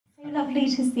lovely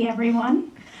to see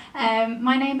everyone.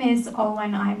 My name is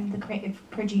Olwen, I'm the creative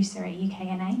producer at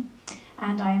UKNA,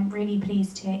 and I am really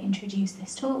pleased to introduce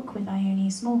this talk with Ioney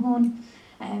Smallhorne,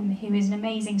 who is an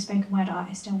amazing spoken word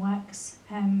artist and works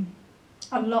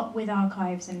a lot with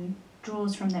archives and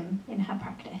draws from them in her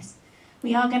practice.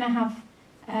 We are going to have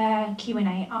a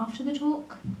Q&A after the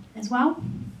talk as well.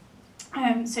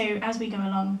 So as we go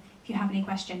along, if you have any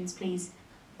questions, please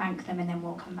bank them and then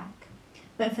we'll come back.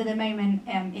 But for the moment,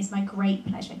 it's my great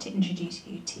pleasure to introduce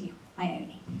you to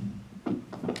Ioney.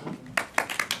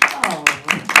 Oh.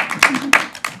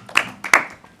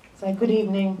 So good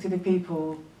evening to the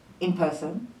people in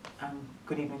person, and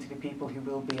good evening to the people who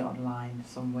will be online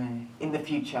somewhere in the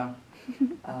future.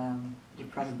 Your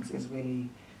presence is really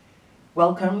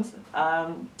welcomed.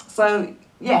 So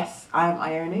yes, I'm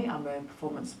Ioney. I'm a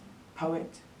performance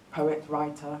poet,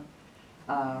 writer,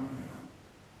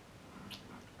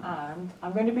 and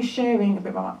I'm going to be sharing a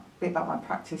bit about my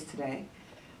practice today,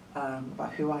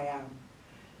 about who I am.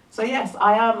 So yes,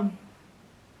 I am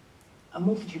a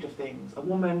multitude of things: a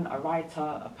woman, a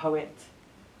writer, a poet,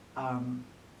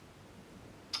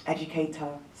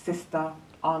 educator, sister,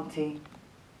 auntie.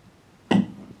 Well,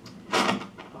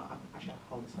 actually, I'll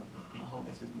hold this up. I'll hold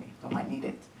this with me, so I might need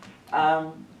it.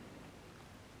 I'm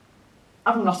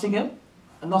from Nottingham,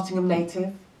 a Nottingham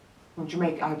native. From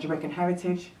Jamaica, I have Jamaican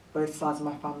heritage. Both sides of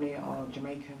my family are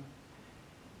Jamaican.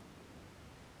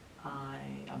 I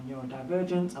am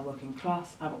neurodivergent, I'm working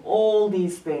class, I have all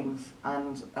these things,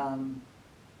 and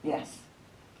yes,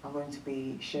 I'm going to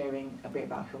be sharing a bit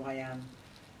about who I am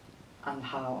and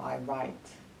how I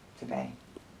write today.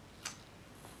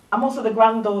 I'm also the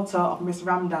granddaughter of Miss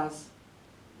Ramdas,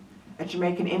 a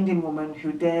Jamaican Indian woman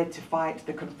who dared to fight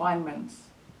the confinements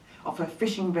of her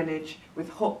fishing village with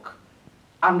hook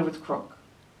and with crook.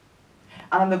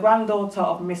 And I'm the granddaughter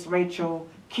of Miss Rachel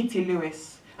Kitty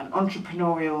Lewis, an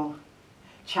entrepreneurial,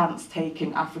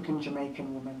 chance-taking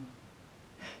African-Jamaican woman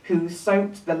who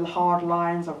soaked the hard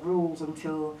lines of rules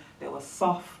until they were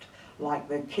soft like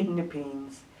the kidney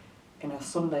beans in a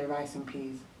Sunday rice and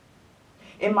peas.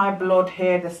 In my blood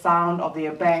hear the sound of the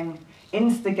abeng,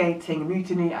 instigating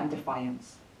mutiny and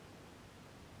defiance.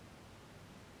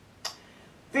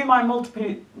 Through my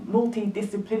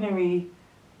multidisciplinary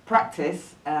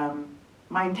practice,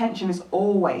 my intention is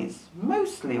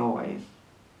mostly always,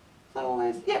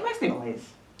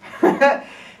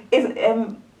 is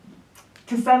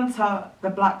to centre the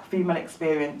black female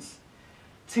experience,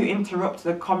 to interrupt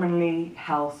the commonly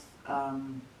held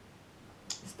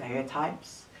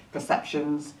stereotypes,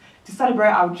 perceptions, to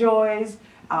celebrate our joys,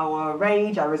 our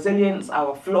rage, our resilience,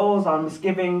 our flaws, our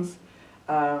misgivings,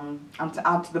 and to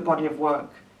add to the body of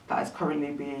work that is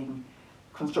currently being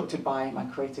constructed by my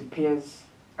creative peers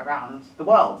around the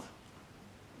world.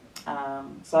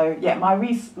 So yeah, my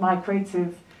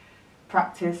creative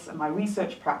practice and my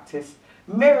research practice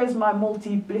mirrors my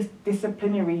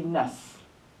multidisciplinariness.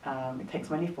 It takes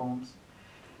many forms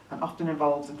and often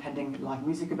involves attending live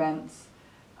music events,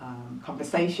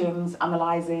 conversations,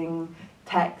 analysing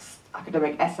text,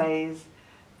 academic essays,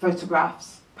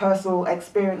 photographs, personal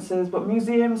experiences, but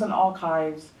museums and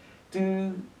archives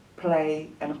do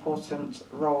play an important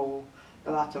role.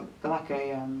 They're like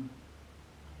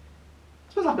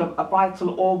a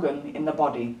vital organ in the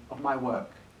body of my work.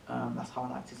 That's how I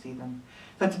like to see them.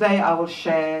 So today I will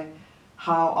share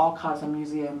how archives and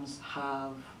museums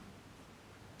have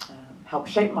helped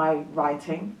shape my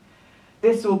writing.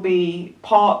 This will be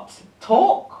part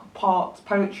talk, part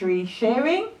poetry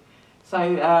sharing.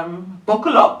 So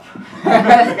buckle up.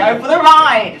 Let's go for the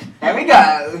ride. There we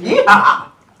go. Yeah.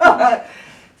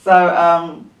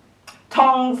 So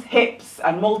tongues, hips,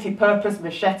 and multi-purpose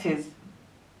machetes.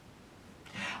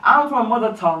 I'm from a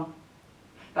mother tongue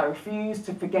that refused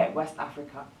to forget West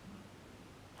Africa.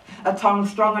 A tongue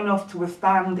strong enough to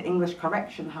withstand English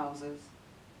correction houses.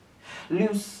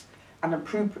 Loose and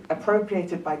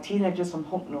appropriated by teenagers from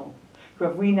Hucknall who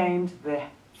have renamed their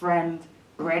friend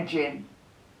Bredgin.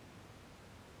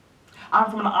 I'm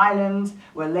from an island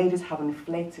where ladies have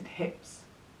inflated hips,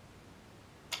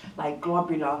 like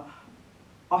globular,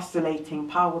 oscillating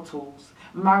power tools,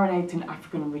 marinating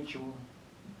African ritual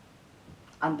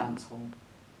and dancehall.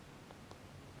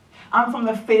 I'm from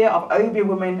the fear of Obi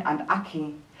women and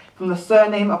Aki, from the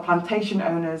surname of plantation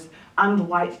owners and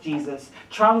white Jesus,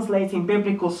 translating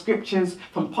biblical scriptures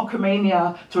from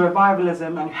Pocomania to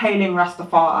revivalism and hailing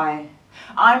Rastafari.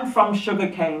 I'm from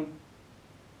sugarcane,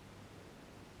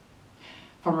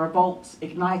 from revolts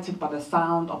ignited by the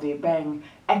sound of the abeng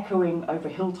echoing over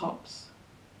hilltops.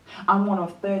 I'm one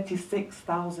of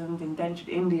 36,000 indentured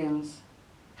Indians,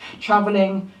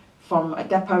 travelling from a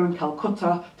depot in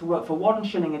Calcutta to work for 1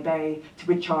 shilling a day, to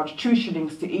be charged 2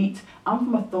 shillings to eat. I'm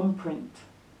from a thumbprint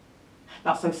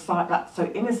that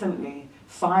so innocently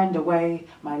signed away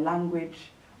my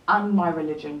language and my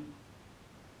religion.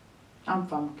 I'm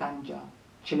from ganja,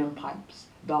 chilling pipes,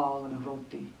 dal and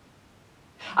roti.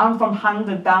 I'm from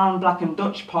handed down black and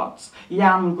Dutch pots,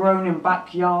 yam grown in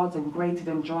backyards and grated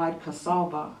and dried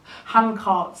cassava, hand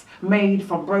carts made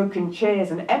from broken chairs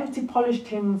and empty polished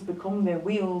tins become their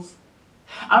wheels.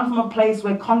 I'm from a place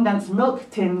where condensed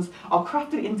milk tins are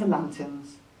crafted into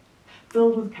lanterns,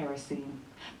 filled with kerosene,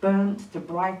 burnt to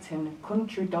brighten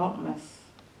country darkness,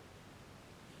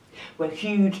 where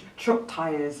huge truck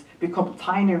tyres become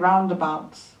tiny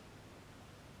roundabouts.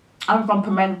 I'm from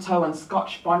pimento and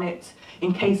Scotch bonnet,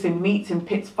 encasing meat in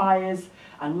pit fires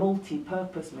and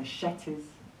multi-purpose machetes.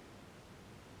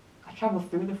 I travelled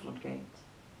through the floodgates,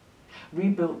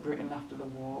 rebuilt Britain after the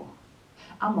war.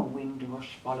 I'm a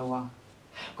Windrush follower,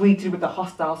 greeted with the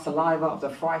hostile saliva of the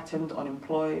frightened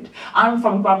unemployed. I'm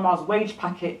from Grandma's wage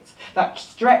packet that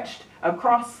stretched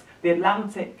across the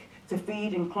Atlantic to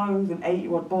feed and clothe an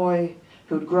 8-year-old boy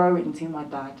who'd grow into my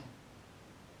dad.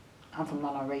 I'm from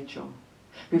Nana Rachel,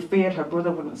 who feared her brother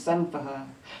wouldn't send for her,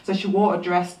 so she wore a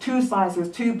dress 2 sizes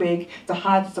too big to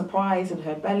hide the surprise in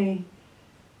her belly.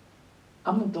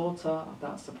 I'm the daughter of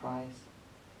that surprise.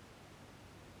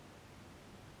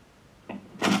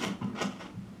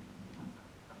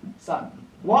 So,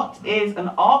 what is an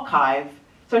archive?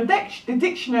 So the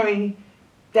dictionary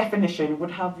definition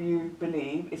would have you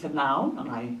believe it's a noun, and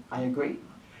I agree.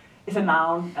 It's a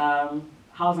noun,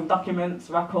 housing documents,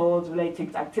 records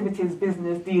relating to activities,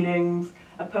 business dealings,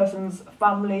 a person's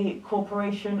family,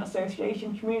 corporation,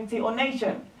 association, community, or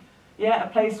nation. Yeah, a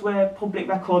place where public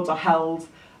records are held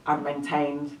and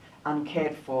maintained and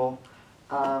cared for.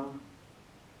 But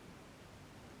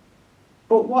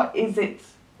what is it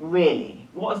really?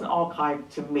 What is an archive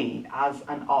to me as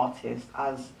an artist,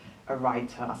 as a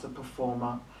writer, as a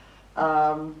performer?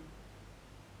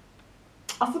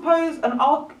 I suppose an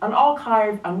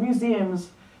archive and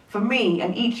museums, for me,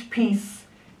 and each piece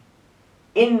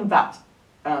in that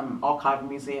archive and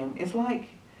museum is like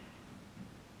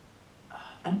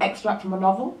an extract from a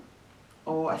novel,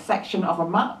 or a section of a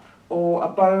map, or a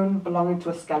bone belonging to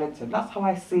a skeleton. That's how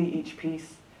I see each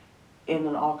piece in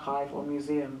an archive or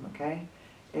museum, okay?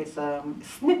 It's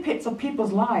snippets of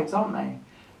people's lives, aren't they?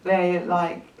 They're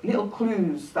like little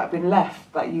clues that have been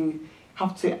left that you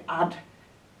have to add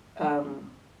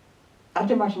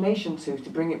imagination to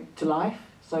bring it to life.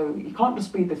 So you can't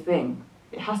just be the thing.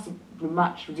 It has to be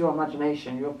matched with your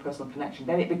imagination, your personal connection.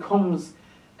 Then it becomes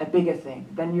a bigger thing.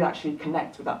 Then you actually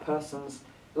connect with that person's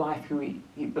life who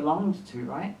it belonged to,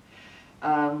 right?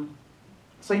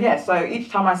 So yeah, so each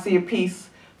time I see a piece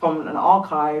from an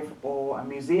archive or a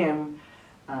museum,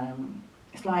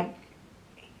 it's like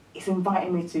it's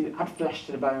inviting me to add flesh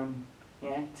to the bone,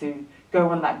 yeah, to go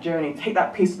on that journey, take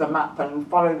that piece of the map and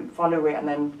follow it, and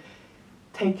then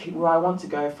take it where I want to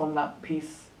go from that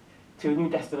piece to a new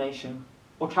destination,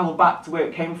 or travel back to where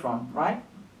it came from, right?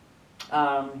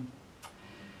 I'm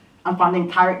finding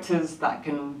characters that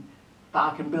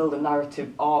I can build a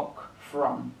narrative arc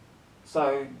from.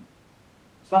 So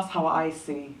that's how I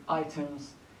see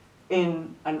items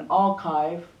in an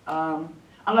archive. And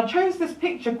I chose this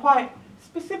picture quite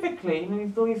specifically.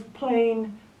 These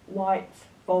plain white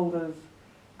folders.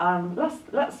 And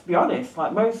let's be honest,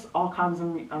 like most archives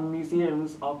and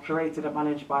museums are curated and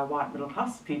managed by white middle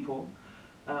class people.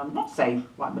 Not to say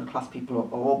white middle class people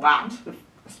are all bad,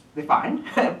 they're fine,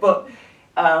 but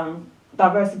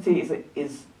diversity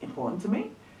is important to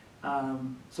me.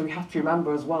 So we have to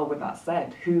remember as well, with that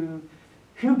said, who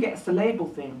gets to label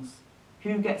things,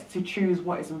 who gets to choose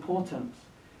what is important,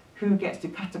 who gets to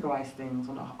categorize things,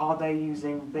 and are they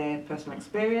using their personal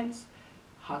experience?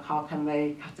 How can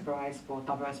they categorize for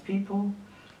diverse people?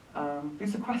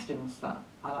 These are questions that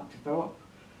I like to throw up,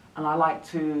 and I like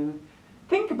to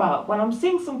think about when I'm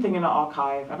seeing something in an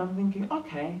archive and I'm thinking,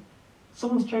 okay,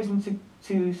 someone's chosen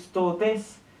to store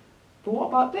this, but what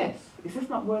about this? Is this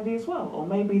not worthy as well? Or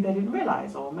maybe they didn't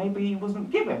realise, or maybe it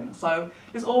wasn't given. So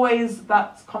there's always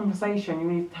that conversation. You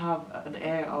need to have an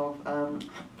air of,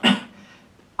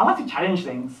 I like to challenge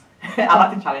things. I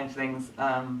like to challenge things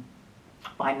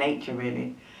by nature,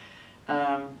 really.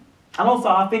 And also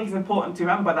I think it's important to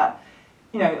remember that,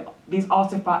 you know, these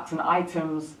artefacts and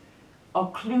items are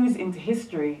clues into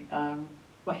history,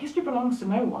 but history belongs to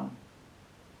no one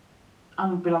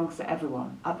and belongs to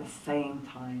everyone at the same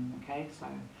time, okay? So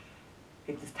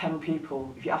if there's 10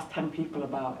 people, if you ask 10 people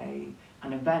about an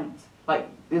event, like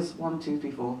there's 1, 2,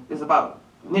 3, 4, there's about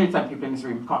nearly 10 people in this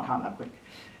room, can't count that quick.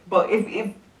 But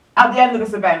if at the end of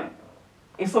this event,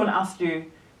 if someone asked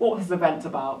you, what was this event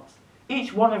about?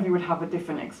 Each one of you would have a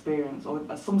different experience or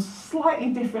some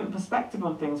slightly different perspective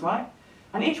on things, right?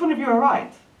 And each one of you are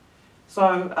right.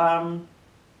 So,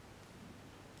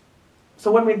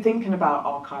 so when we're thinking about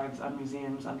archives and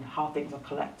museums and how things are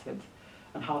collected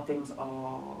and how things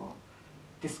are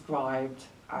described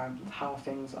and how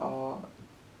things are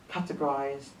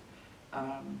categorized,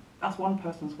 that's one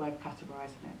person's way of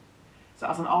categorizing it. So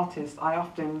as an artist, I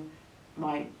often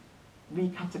might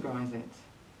recategorize it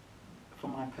for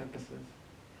my purposes.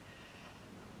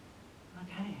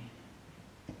 Okay.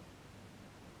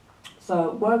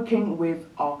 So working with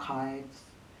archives,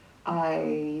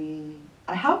 I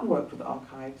have worked with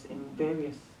archives in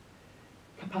various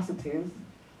capacities.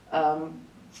 So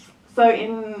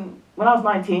when I was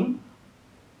 19,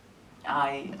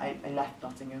 I left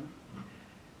Nottingham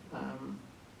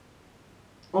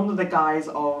under the guise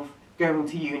of going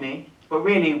to uni. But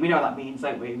really, we know what that means,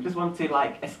 don't we? We just want to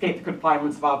like escape the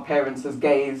confinements of our parents as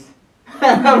gays.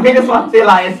 We just want to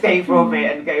like escape from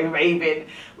it and go raving,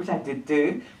 which I did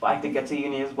do. But I did get to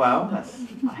uni as well.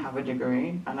 I have a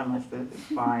degree and a master's. It's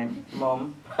fine,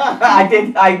 Mum. I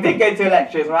did go to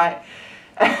lectures, right?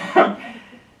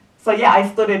 So yeah, I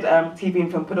studied TV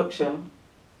and film production.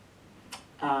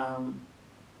 But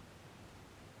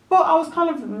I was kind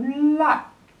of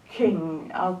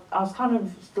lacking. I was kind of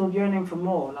still yearning for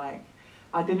more. Like,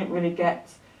 I didn't really get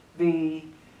the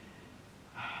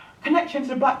connection to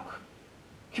the black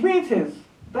communities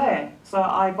there. So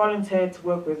I volunteered to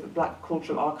work with the Black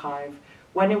Cultural Archive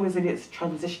when it was in its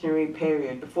transitionary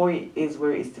period, before it is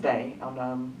where it is today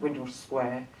on Windrush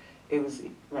Square. It was,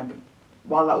 remember,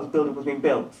 while that building was being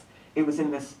built, it was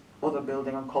in this other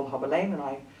building on Cold Harbour Lane, and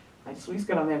I just used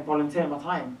to go down there and volunteer my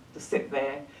time to sit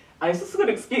there. And it's just a good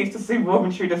excuse to see more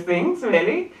intrusive things,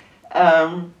 really,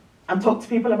 and talk to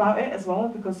people about it as well,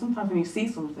 because sometimes when you see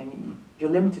something, you're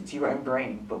limited to your own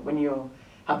brain, but when you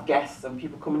have guests and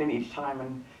people coming in each time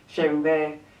and sharing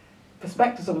their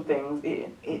perspectives on things,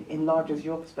 it enlarges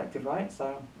your perspective, right?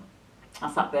 So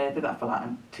I sat there, did that for like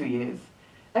 2 years.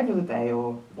 Every other day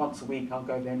or once a week, I'll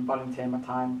go there and volunteer my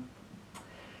time.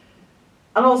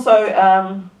 And also,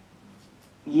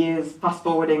 fast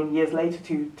forwarding years later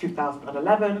to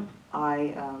 2011,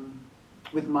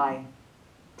 with my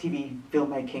TV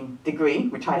filmmaking degree,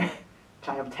 which I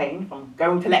obtained from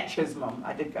going to lectures, Mum,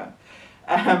 I did go.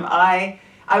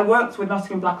 I worked with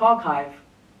Nottingham Black Archive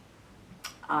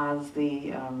as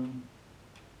the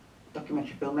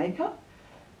documentary filmmaker,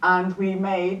 and we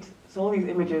made, so all these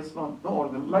images, well, not all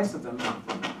of them, most of them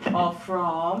are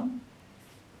from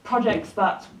projects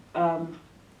that I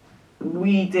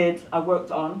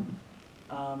worked on,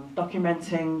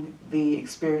 documenting the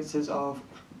experiences of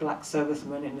black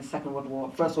servicemen in the Second World War,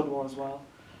 First World War as well.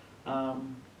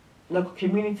 Local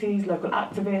communities, local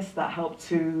activists that helped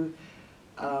to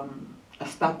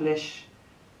establish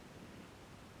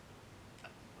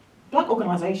black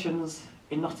organisations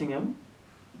in Nottingham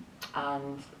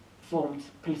and formed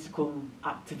political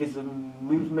activism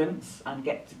movements and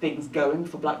get things going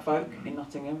for black folk in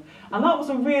Nottingham. And that was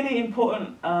a really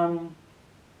important time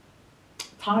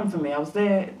for me. I was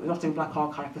there with Nottingham Black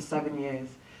Archive for 7 years.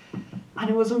 And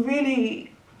it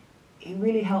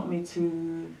really helped me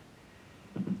to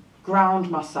ground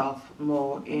myself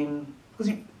more in,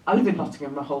 because I lived in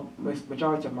Nottingham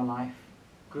majority of my life,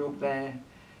 grew up there.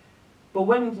 But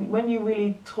when you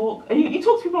really talk, and you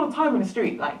talk to people all the time in the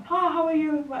street, like, hi, how are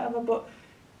you, whatever, but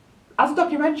as a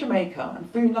documentary maker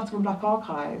and through Nottingham Black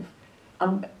Archive,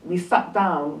 we sat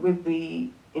down with the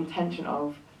intention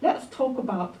of, let's talk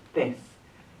about this,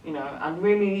 you know, and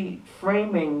really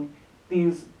framing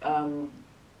these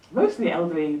mostly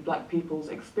elderly black people's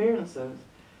experiences.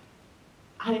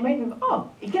 And it made them,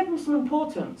 it gave them some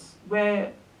importance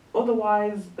where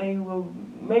otherwise they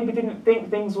maybe didn't think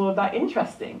things were that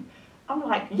interesting. I'm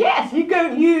like, yes, being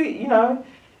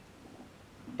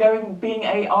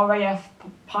a RAF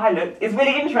pilot is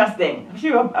really interesting. If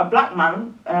you're a black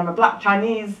man, a black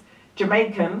Chinese,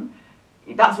 Jamaican,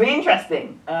 that's really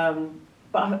interesting.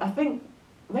 But I think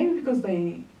maybe because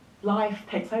life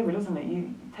takes over, doesn't it?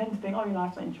 You tend to think, your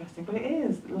life's not interesting, but it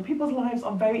is. People's lives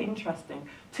are very interesting.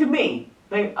 To me,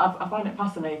 I find it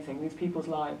fascinating, these people's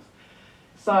lives.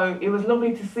 So it was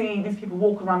lovely to see these people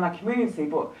walk around that community,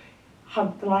 but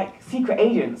have like secret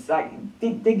agents, like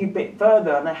dig a bit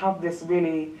further, and they have this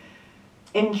really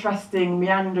interesting,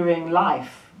 meandering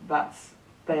life that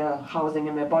they are housing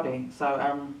in their body. So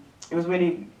it was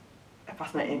really a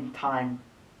fascinating time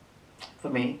for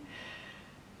me.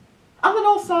 And then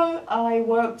also I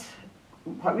worked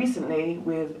quite recently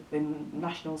with the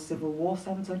National Civil War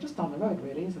Centre, just down the road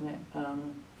really, isn't it?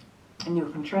 in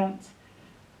Newark-on-Trent,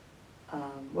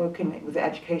 working with the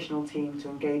educational team to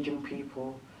engage young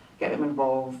people, get them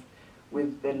involved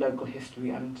with their local history,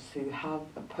 and to have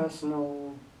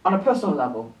on a personal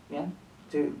level, yeah,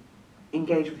 to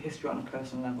engage with history on a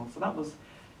personal level. So that was,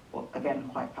 well, again,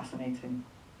 quite fascinating.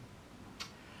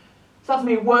 So that's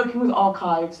me working with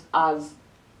archives as,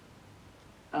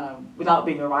 without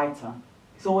being a writer.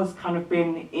 It's always kind of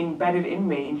been embedded in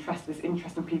me, this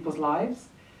interest in people's lives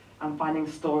and finding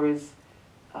stories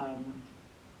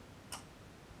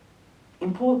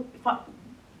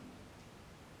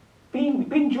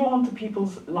being drawn to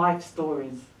people's life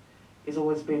stories has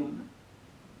always been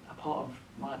a part of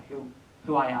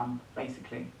who I am,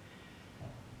 basically.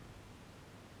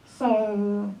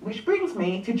 So, which brings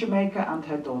me to Jamaica and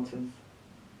her daughters.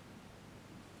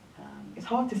 It's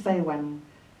hard to say when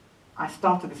I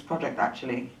started this project,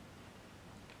 actually.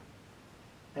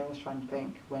 I was trying to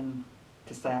think when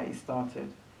to say it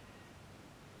started.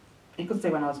 You could say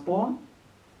when I was born.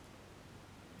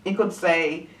 You could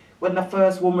say when the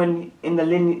first woman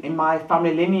in my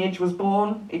family lineage was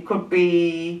born. It could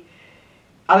be,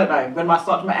 I don't know, when I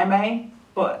started my MA.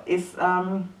 But it's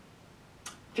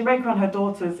Jamaica and Her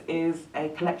Daughters is a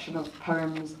collection of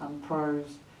poems and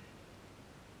prose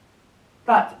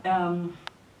that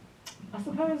I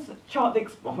suppose chart the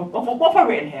what have I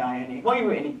written here, Ioney? What have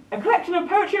you written? A collection of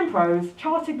poetry and prose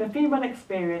charting the female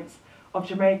experience of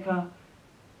Jamaica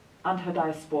and her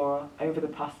diaspora over the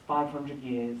past 500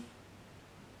 years.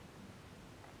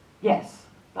 Yes,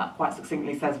 that quite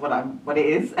succinctly says what it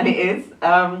is, and it is.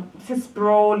 It's a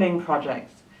sprawling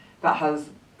project that has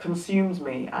consumed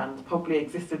me and probably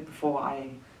existed before I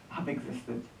have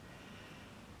existed.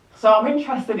 So I'm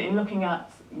interested in looking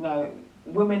at,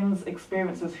 women's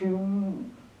experiences who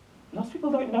lots of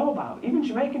people don't know about. Even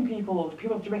Jamaican people or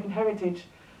people of Jamaican heritage.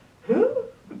 Who?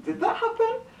 Did that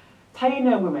happen?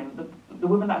 Taino women, the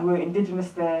women that were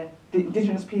indigenous there, the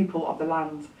indigenous people of the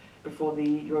land before the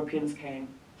Europeans came.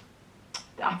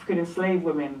 The African enslaved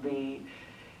women,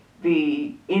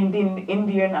 the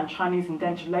Indian and Chinese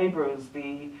indentured labourers,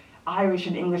 the Irish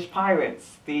and English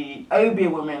pirates, the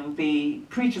Obeah women, the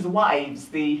preachers' wives,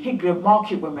 the Higgler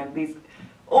market women.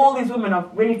 All these women are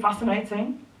really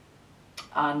fascinating,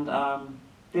 and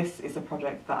this is a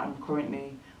project that I'm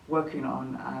currently working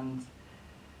on, and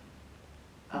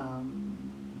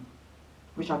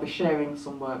which I'll be sharing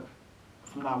some work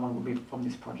from now on will be from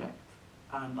this project.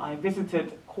 And I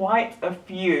visited quite a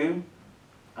few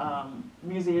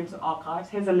museums and archives.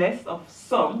 Here's a list of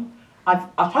some.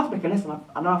 I've tried to make a list, and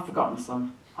I know I've forgotten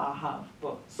some. I have,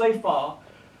 but so far,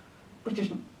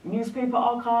 British Newspaper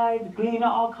Archive, Gleaner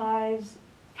Archives,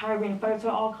 Caribbean Photo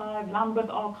Archive, Lambeth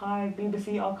Archive,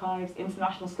 BBC Archives,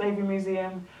 International Slavery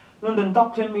Museum, London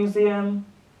Dockland Museum,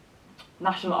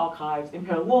 National Archives,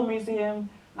 Imperial War Museum,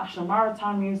 National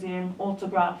Maritime Museum,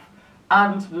 Autograph,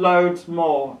 and loads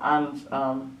more. And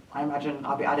I imagine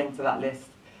I'll be adding to that list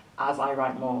as I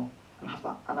write more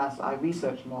and as I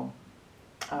research more.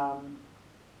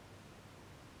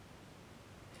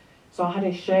 So I had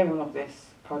a sharing of this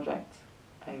project,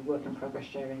 a work in progress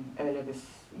sharing, earlier this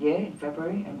year in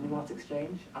February in the Art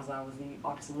Exchange, as I was the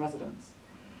artist in residence.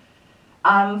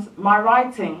 And my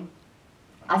writing,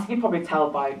 as you can probably tell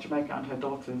by Jamaica and Her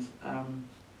Daughters,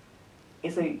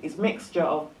 is a mixture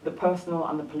of the personal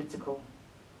and the political,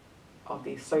 of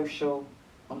the social,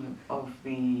 of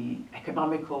the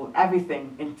economical,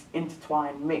 everything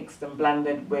intertwined, mixed and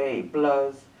blended where it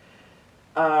blurs.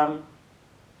 I'm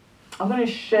going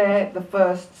to share the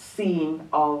first scene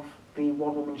of the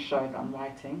one-woman show that I'm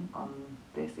writing on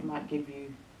this. It might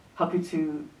help you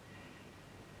to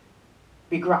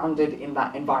be grounded in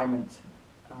that environment.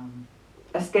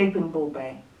 Escaping Bull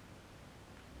Bay.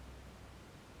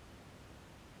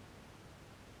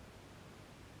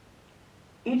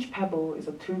 Each pebble is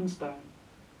a tombstone.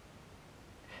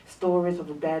 Stories of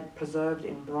the dead preserved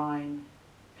in brine.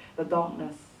 The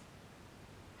darkness,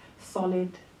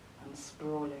 solid and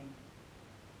sprawling.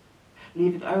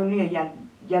 Leaving only a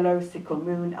yellow sickle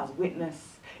moon as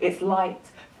witness. Its light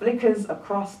flickers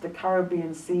across the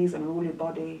Caribbean sea's unruly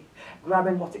body,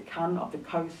 grabbing what it can of the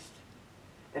coast,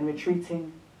 then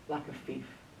retreating like a thief.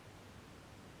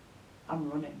 I'm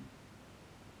running.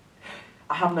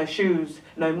 I have no shoes,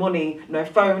 no money, no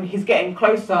phone. He's getting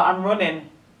closer. I'm running.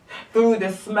 Through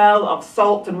the smell of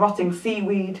salt and rotting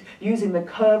seaweed, using the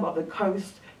curve of the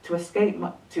coast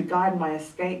to guide my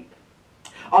escape.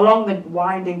 Along the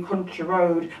winding country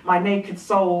road, my naked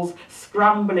soul's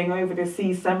scrambling over the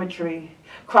sea cemetery.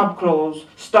 Crab claws,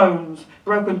 stones,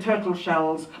 broken turtle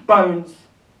shells, bones.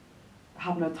 I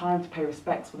have no time to pay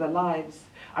respects for their lives.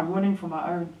 I'm running for my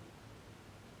own.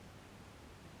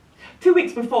 2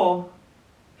 weeks before,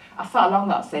 I sat along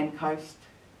that same coast,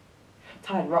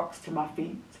 tied rocks to my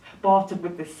feet, bartered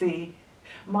with the sea,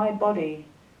 my body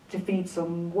to feed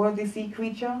some worthy sea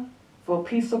creature for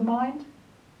peace of mind.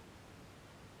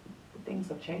 But things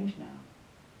have changed now.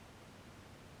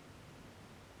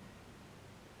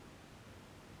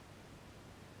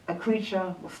 A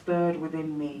creature was stirred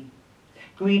within me,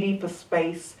 greedy for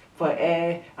space, for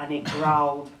air, and it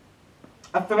growled.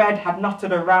 A thread had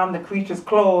knotted around the creature's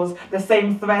claws, the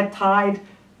same thread tied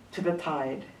to the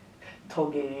tide.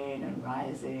 Tugging and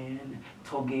rising,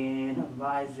 tugging and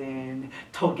rising,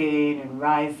 tugging and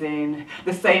rising.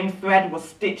 The same thread was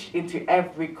stitched into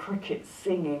every cricket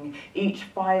singing, each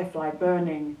firefly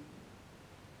burning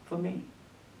for me.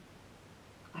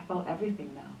 I felt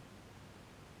everything now.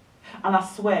 And I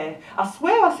swear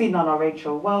I see Nana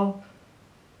Rachel. Well,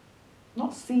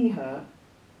 not see her,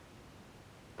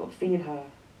 but feel her.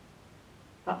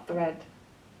 That thread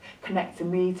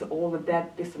connecting me to all the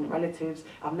dead, distant relatives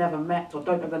I've never met or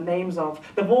don't know the names of.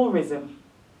 They've all risen,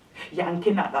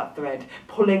 yanking at that thread,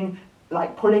 pulling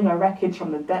a wreckage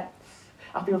from the depths.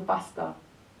 I feel faster,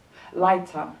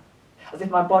 lighter, as if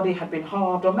my body had been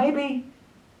halved, or maybe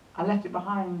I left it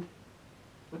behind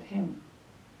with him.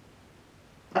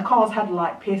 A car's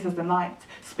headlight pierces the night,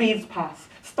 speeds past,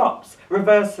 stops,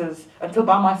 reverses, until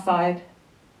by my side,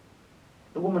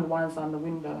 the woman winds down the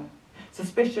window.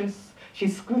 Suspicious, she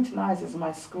scrutinises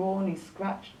my scrawny,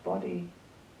 scratched body,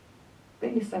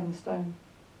 barely 7 stone.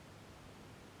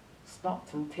 Snot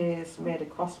and tears smeared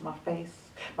across my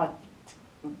face, my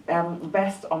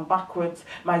vest on backwards,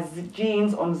 my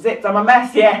jeans unzipped. I'm a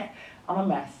mess, yeah, I'm a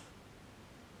mess.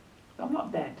 But I'm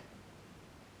not dead.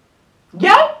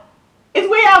 Yo, it's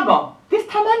where I go. This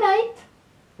time of night,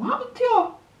 what happened to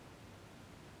you?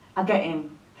 I get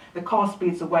in, the car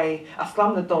speeds away, I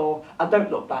slam the door, I don't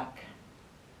look back.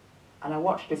 And I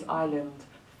watch this island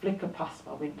flicker past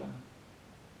my window.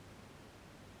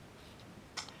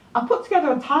 I put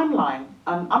together a timeline,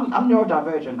 and I'm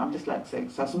neurodivergent, I'm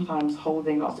dyslexic, so sometimes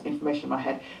holding lots of information in my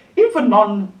head, even for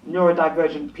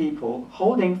non-neurodivergent people,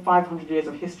 holding 500 years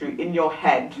of history in your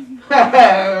head,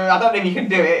 I don't know if you can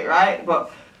do it, right?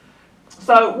 But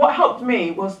so what helped me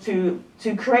was to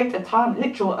create a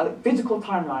physical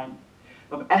timeline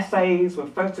of essays,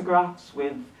 with photographs,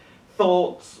 with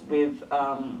thoughts, with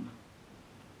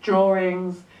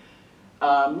drawings,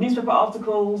 newspaper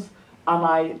articles, and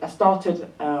I started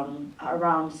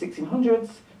around 1600s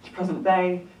to present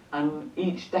day, and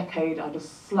each decade I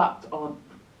just slapped on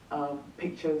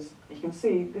pictures. You can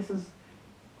see this is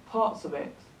parts of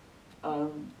it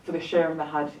for the sharing I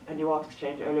had a New Art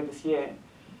Exchange earlier this year.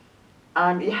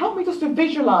 And it helped me just to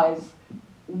visualise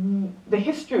the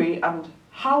history and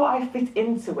how I fit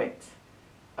into it.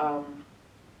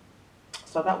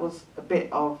 So that was a bit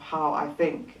of how I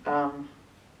think. What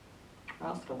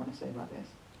else do I want to say about this?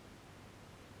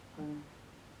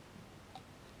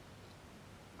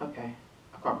 Okay,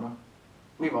 I can't remember.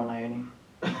 Move on, Ioney.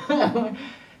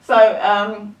 So,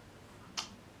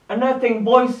 another thing,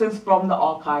 voices from the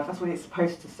archive, that's what it's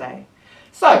supposed to say.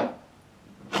 So,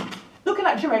 looking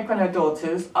at Jamaica and her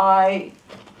daughters, I've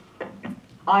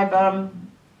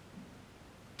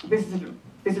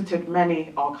visited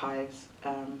many archives.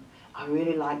 I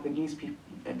really like the newspaper,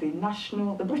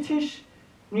 the British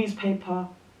newspaper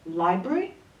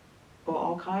library or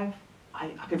archive. I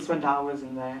can spend hours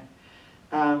in there.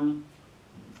 And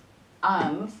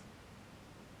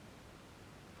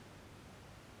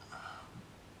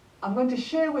I'm going to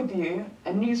share with you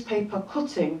a newspaper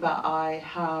cutting that I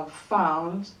have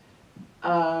found.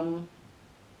 The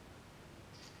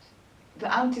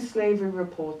Anti-Slavery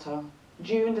Reporter,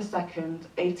 June the 2nd,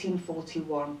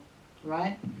 1841,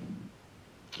 right?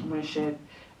 I'm going to share a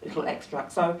little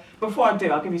extract. So before I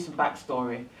do, I'll give you some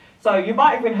backstory. So you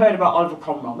might have even heard about Oliver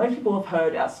Cromwell. Most people have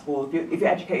heard at school, if you're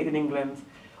educated in England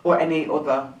or any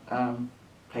other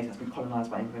place that's been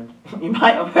colonised by England, you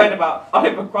might have heard about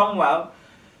Oliver Cromwell.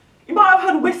 You might have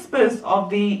heard whispers of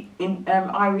the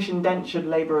Irish indentured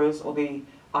labourers or the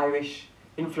Irish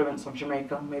influence of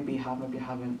Jamaica. Maybe you have, maybe you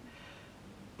haven't.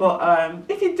 But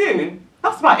if you do,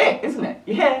 that's about it, isn't it?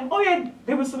 You hear, oh yeah,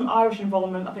 there was some Irish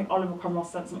involvement. I think Oliver Cromwell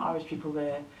sent some Irish people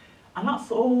there. And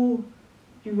that's all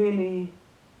you really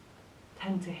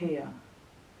tend to hear.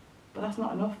 But that's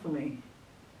not enough for me.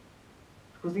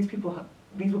 Because these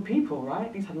were people,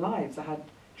 right? These had lives. They had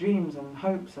dreams and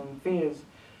hopes and fears.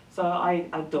 So I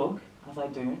dug, as I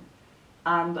do.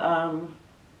 And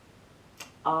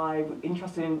I was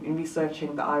interested in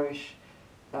researching the Irish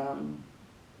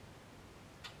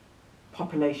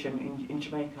population in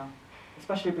Jamaica,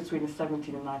 especially between the 1700s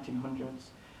and 1900s.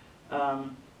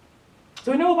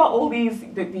 So we know about all these,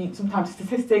 sometimes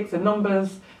statistics and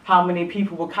numbers, how many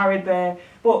people were carried there,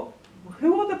 but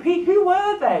who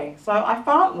were they? So I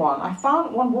found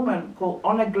one woman called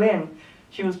Honor Glynn.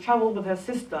 She was travelled with her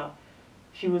sister.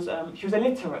 She was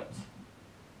illiterate.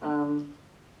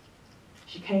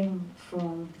 She came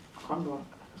from, I can't remember,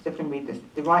 I can read this.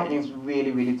 The writing is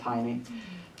really, really tiny.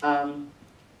 But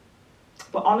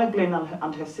Honor Glynn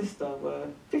and her sister were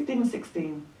 15 and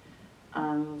 16,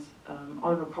 and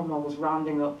Oliver Cromwell was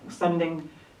rounding up, sending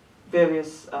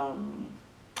various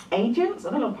agents.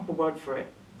 I don't know the proper word for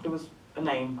it. There was a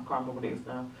name, I can't remember what it is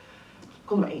now.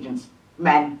 Call them agents.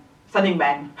 Men. Sending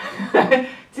men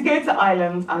to go to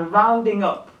islands and rounding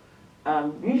up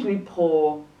usually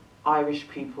poor Irish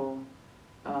people.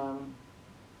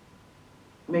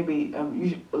 Many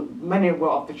were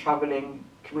of the travelling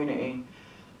community.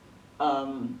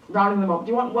 Rounding them up.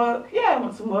 Do you want work? Yeah, I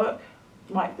want some work.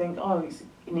 You might think, oh, it's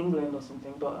in England or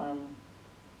something, but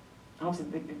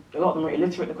obviously a lot of them were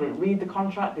illiterate. They couldn't read the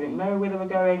contract. They didn't know where they were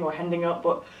going or ending up.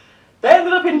 But they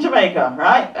ended up in Jamaica,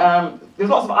 right?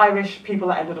 There's lots of Irish people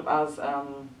that ended up as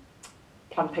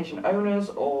plantation owners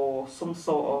or some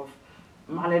sort of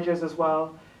managers as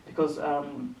well, because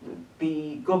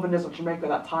the governors of Jamaica at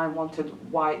that time wanted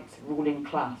white ruling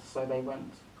class, so they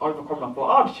went. Oliver Cromwell thought,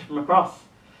 oh, I'll ship them across.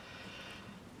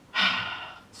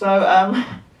 So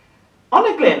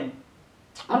Honor Glynn,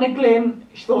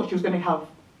 she thought she was going to have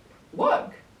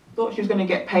work. Thought she was going to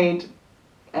get paid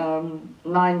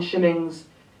 9 shillings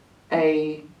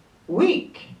a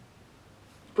week,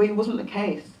 but it wasn't the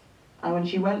case. And when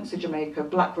she went to Jamaica,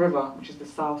 Black River, which is the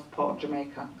south part of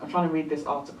Jamaica, I'm trying to read this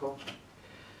article.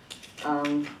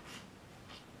 I'm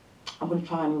going to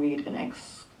try and read an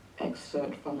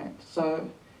excerpt from it. So,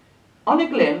 Honor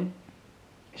Glynn,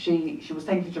 she was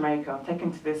taken to Jamaica,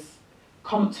 taken to this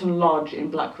Compton Lodge in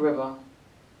Black River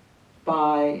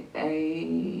by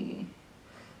a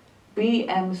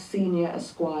B.M. Senior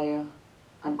Esquire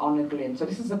and Honor Glynn. So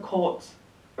this is a court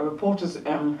report.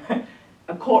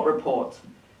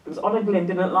 Because Honor Glynn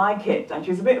didn't like it, and she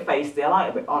was a bit feisty. I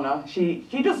like a bit Honor. She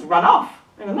just ran off.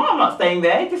 No, I'm not staying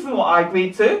there. This isn't what I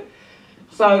agreed to.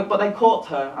 So, but they caught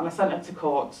her, and they sent her to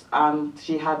court, and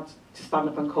she had to stand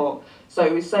up in court. So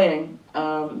it was saying,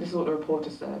 this is what the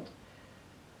reporter said.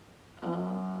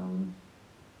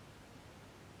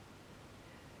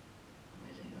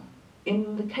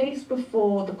 In the case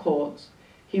before the court,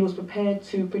 he was prepared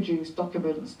to produce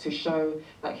documents to show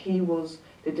that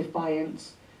the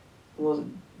defiant was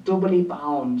doubly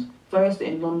bound, first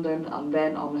in London and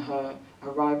then on her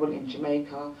arrival in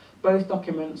Jamaica. Both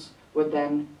documents were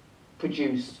then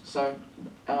produced. So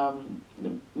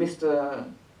Mr.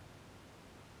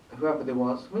 whoever there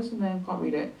was, what's his name? Can't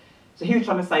read it. So he was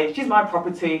trying to say, she's my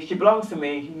property, she belongs to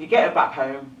me, you get her back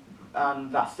home,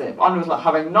 and that's it. But Honor was like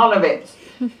having none of it.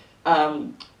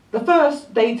 The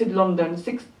first dated London,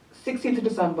 16th of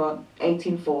December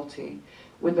 1840,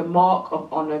 with the mark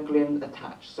of Honor Glynn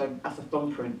attached, so as a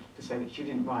thumbprint to say that she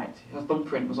didn't write. Her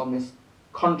thumbprint was on this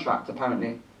contract,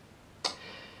 apparently.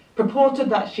 Purported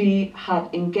that she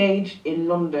had engaged in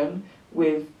London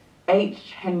with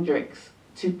H. Hendricks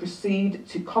to proceed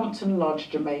to Compton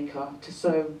Lodge, Jamaica, to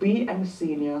serve B.M.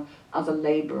 Senior as a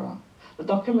labourer. The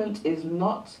document is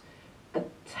not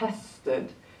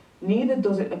attested, neither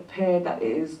does it appear that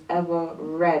it is ever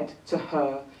read to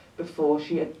her before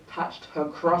she attached her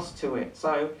cross to it.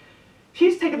 So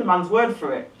she's taken the man's word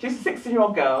for it. She's a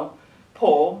 16-year-old girl,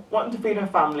 poor, wanting to feed her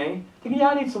family, thinking, yeah,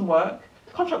 I need some work.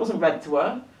 The contract wasn't read to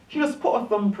her. She just put a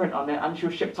thumbprint on it and she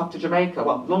was shipped off to Jamaica.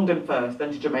 Well, London first,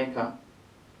 then to Jamaica.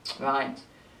 Right.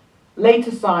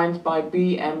 Later signed by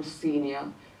B.M.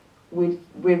 Senior with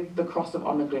the cross of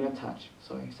Honor Glynn attached.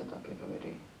 Sorry, I said that bit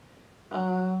already.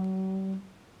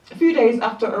 A few days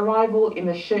after arrival in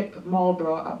the ship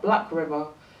Marlborough at Black River,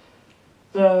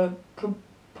 the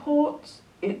purport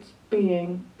it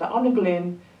being that Honor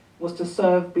Glynn was to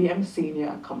serve B.M. Senior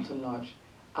at Compton Lodge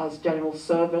as general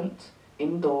servant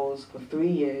indoors for 3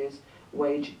 years,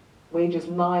 wages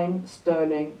 9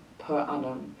 sterling per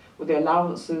annum, with the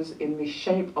allowances in the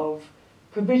shape of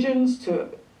provisions to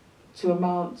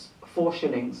amount 4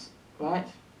 shillings, right?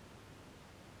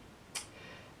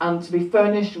 And to be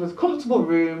furnished with comfortable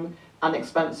room and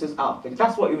expenses outfit.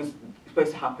 That's what it was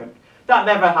supposed to happen. That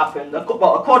never happened.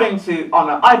 Well, according to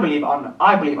Honor, I believe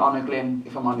Honor Glynn,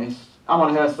 if I'm honest. I'm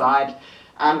on her side.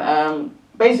 And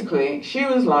basically, she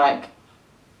replied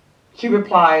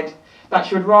that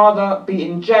she would rather be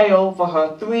in jail for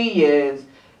her 3 years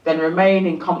than remain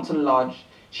in Compton Lodge.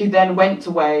 She then went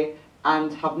away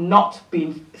and have not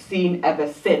been seen ever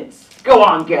since. Go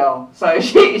on, girl. So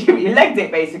she legged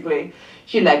it, basically.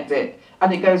 She legged it.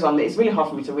 And it goes on. It's really hard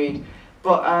for me to read.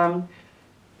 But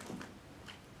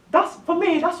that's, for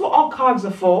me, that's what archives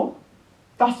are for.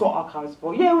 That's what archives are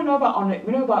for. Yeah, we know about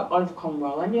Oliver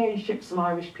Cromwell, and yeah, he shipped some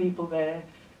Irish people there.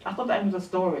 That's not the end of the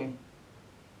story.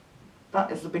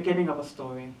 That is the beginning of a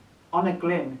story. Honor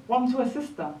Glynn, what happened to her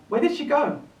sister? Where did she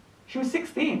go? She was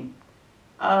 16.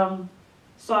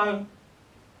 So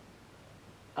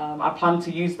I plan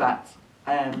to use that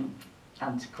and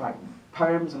to write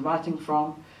poems and writing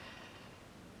from.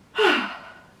 Right.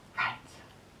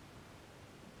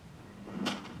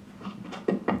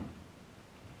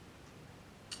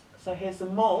 So here's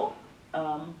some more.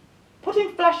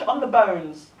 Putting flesh on the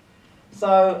bones.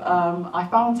 So I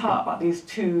found out about these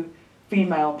two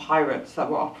female pirates that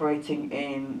were operating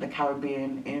in the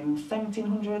Caribbean in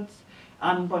 1700s.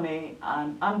 Anne Bonnet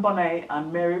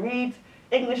and Mary Read,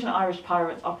 English and Irish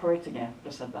pirates operating, yeah,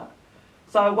 just said that.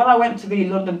 So when I went to the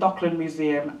London Dockland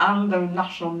Museum and the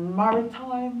National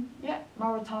Maritime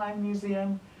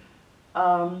Museum,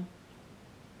 had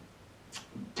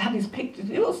these pictures,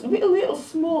 little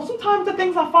small, sometimes the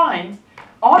things I find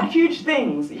aren't huge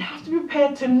things. You have to be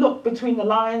prepared to look between the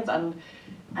lines and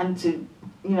to,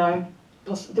 you know,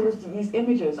 plus there was these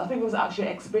images. I think there was actually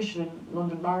an exhibition in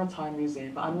London Maritime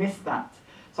Museum, but I missed that.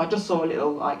 So I just saw a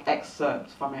little like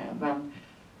excerpt from it. And then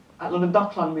at London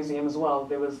Dockland Museum as well,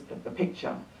 there was a picture.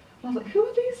 And I was like, who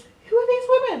are these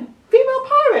women? Female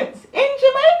pirates in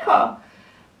Jamaica.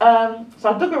 So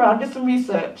I dug around, did some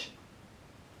research,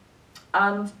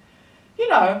 and you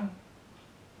know,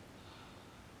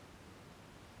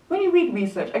 when you read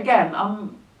research, again,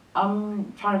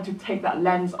 I'm trying to take that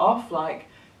lens off, like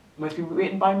mostly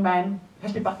written by men,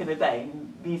 especially back in the day,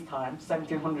 in these times,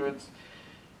 1700s,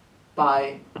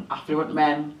 by affluent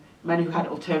men who had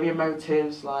ulterior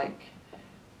motives, like,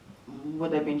 were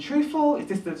they being truthful? Is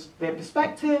this their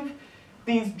perspective?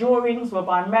 These drawings were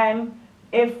by men.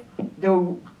 If they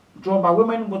were drawn by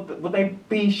women, would they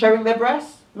be showing their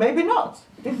breasts? Maybe not.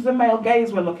 This is the male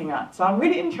gaze we're looking at. So I'm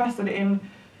really interested in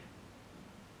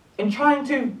trying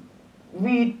to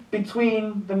read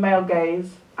between the male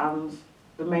gaze and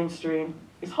the mainstream.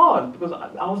 It's hard because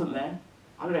I wasn't there.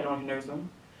 I don't know anyone who knows them.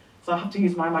 So I have to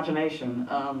use my imagination.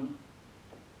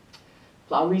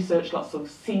 So I researched lots of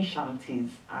sea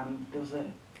shanties, and there was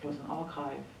an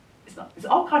archive. It's an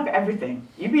archive for everything.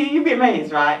 You'd be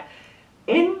amazed, right?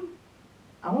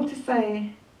 I want to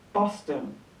say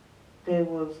Boston, there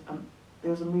was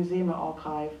a museum and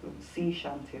archive of sea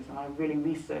shanties, and I really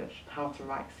researched how to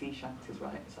write sea shanties,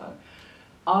 right? So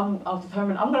I was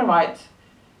determined I'm going to write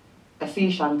a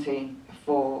sea shanty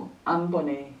for Anne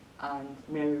Bonnet and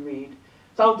Mary Read.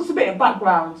 So just a bit of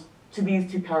background to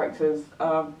these two characters.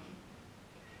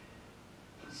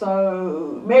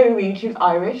 So Mary Read, she was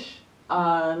Irish,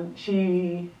 and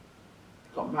she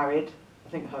got married. I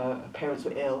think her parents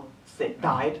were ill, sick,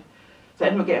 died. So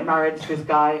ended up getting married to this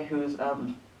guy who's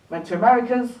went to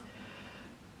Americas,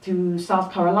 to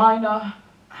South Carolina,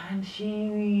 and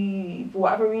she, for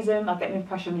whatever reason, I get the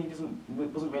impression he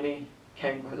wasn't really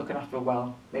caring for her, looking after her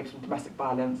well, maybe some domestic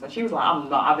violence, and she was like, I'm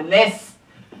not having this,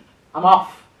 I'm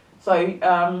off. So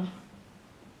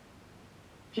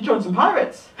she joined some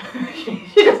pirates.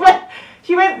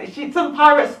 Some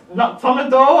pirates knocked on the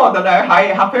door, I don't know how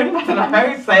it happened, I don't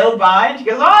know, sailed by, and she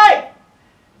goes, all right,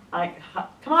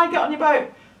 can I get on your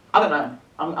boat? I don't know,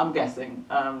 I'm guessing.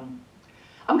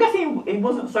 I'm guessing it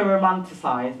wasn't so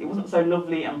romanticised, it wasn't so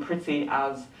lovely and pretty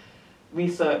as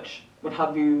research would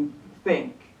have you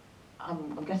think.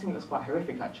 I'm guessing it was quite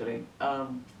horrific, actually.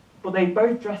 But they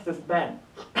both dressed as men.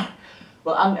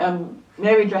 Well, and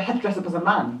Mary had to dress up as a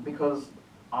man, because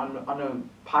on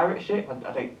a pirate ship,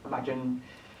 I don't imagine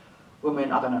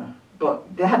women, I don't know.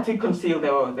 But they had to conceal they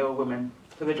were women,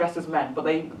 so they dressed as men. But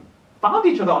they found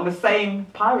each other on the same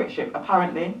pirate ship,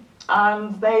 apparently,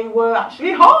 and they were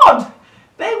actually hard.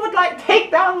 They would like take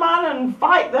down man and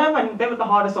fight them, and they were the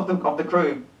hardest of the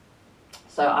crew.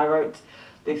 So I wrote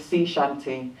this sea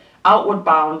shanty, outward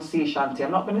bound sea shanty.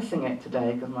 I'm not going to sing it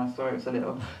today because my throat's a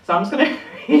little, so I'm just going to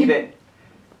read it.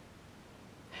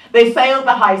 They sailed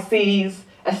the high seas,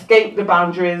 escaped the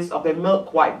boundaries of their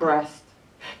milk-white breast.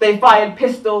 They fired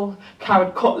pistol,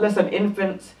 carried cutlass and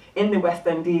infants in the West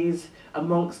Indies,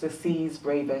 amongst the sea's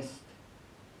bravest.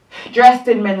 Dressed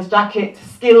in men's jacket,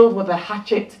 skilled with a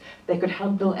hatchet, they could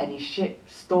handle any ship,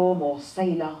 storm or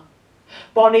sailor.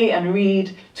 Bonnie and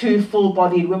Reed, two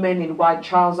full-bodied women in white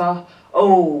trouser,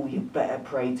 oh, you better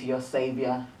pray to your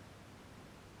saviour.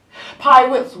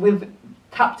 Pirates with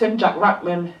Captain Jack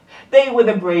Rackman, they were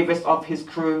the bravest of his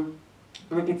crew.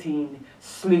 Brigantine,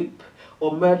 sloop,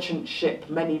 or merchant ship,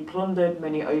 many plundered,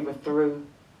 many overthrew.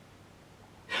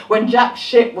 When Jack's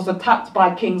ship was attacked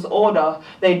by King's order,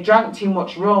 they drank too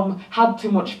much rum, had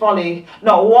too much folly.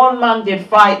 Not one man did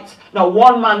fight, not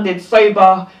one man did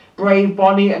sober. Brave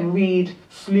Bonnie and Reed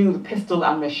slew with pistol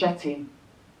and machete.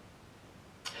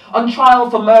 On trial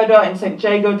for murder in St.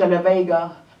 Jago de la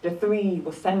Vega, the three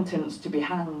were sentenced to be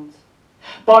hanged.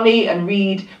 Bonnie and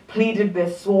Reed pleaded their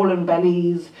swollen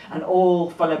bellies, and all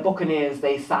fellow buccaneers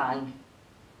they sang.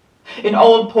 In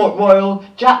old Port Royal,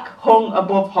 Jack hung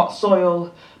above hot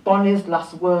soil. Bonnie's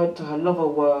last word to her lover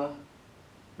were,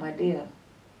 "My dear,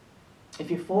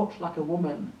 if you fought like a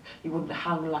woman, you wouldn't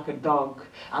hang like a dog."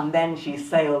 And then she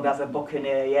sailed as a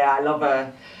buccaneer. Yeah, I love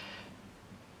her.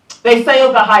 They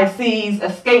sailed the high seas,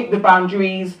 escaped the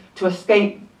boundaries to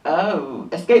escape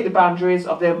the boundaries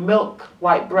of their milk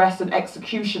white breast and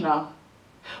executioner.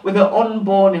 With her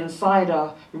unborn inside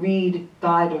her, Reed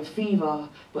died of fever,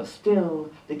 but still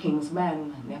the king's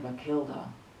men never killed her.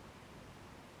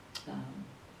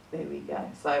 There we go.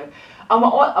 So I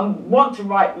want to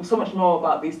write so much more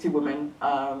about these two women,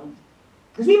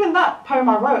 because even that poem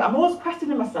I wrote, I'm always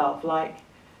questioning myself, like,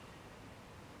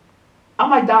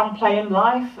 am I downplaying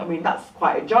life? I mean, that's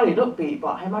quite a jolly upbeat,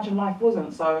 but I imagine life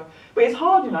wasn't. So, but it's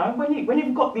hard, you know, when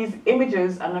you've got these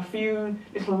images and a few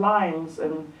little lines,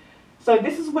 and so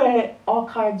this is where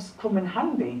archives come in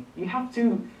handy. You have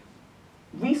to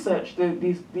research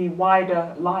the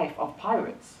wider life of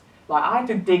pirates. Like, I had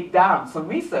to dig down some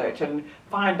research and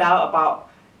find out about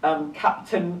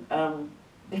captain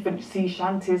different sea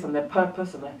shanties and their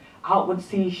purpose, and the outward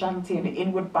sea shanty and the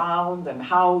inward bound, and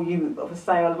how you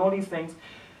sail and all these things.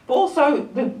 But also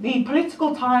the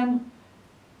political time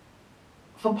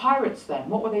for pirates then.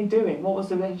 What were they doing? What was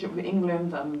the relationship with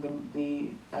England and the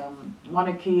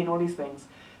monarchy and all these things?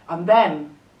 And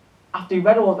then, after you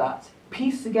read all that,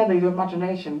 piece together your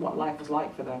imagination what life was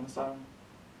like for them. So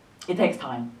it takes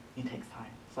time. It takes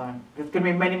time. So there's going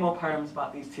to be many more poems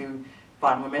about these two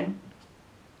fine women.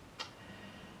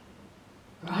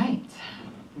 Right,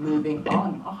 moving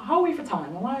on. How are we for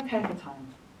time? Am I okay for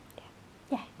time?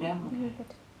 Yeah. Yeah? Okay.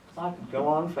 Because I could go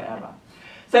on forever.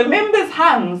 So Mimba's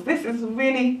hands, this is a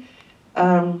really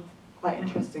quite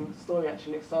interesting story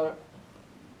actually. So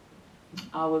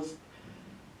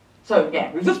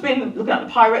we've just been looking at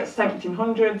the pirates,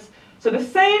 1700s. So the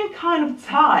same kind of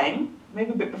time,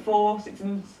 maybe a bit before,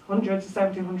 1600s,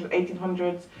 1700s,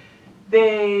 1800s,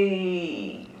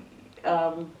 the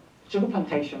sugar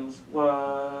plantations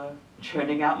were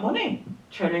churning out money,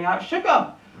 churning out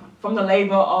sugar from the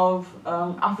labour of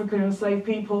African enslaved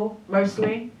people,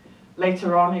 mostly.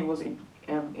 Later on, it was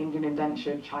Indian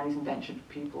indentured, Chinese indentured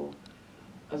people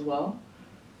as well.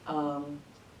 And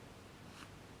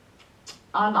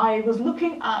I was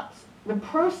looking at the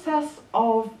process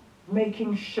of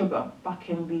making sugar back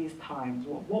in these times.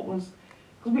 What was,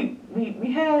 because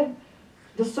we hear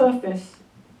the surface,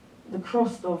 the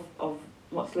crust of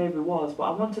what slavery was, but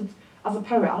I wanted, as a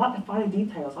poet, I like to find the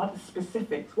details, I like the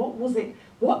specifics. What was it,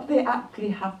 what did they actually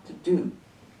have to do?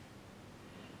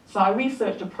 So I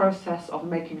researched the process of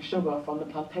making sugar from the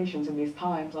plantations in these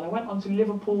times, and I went on to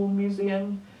Liverpool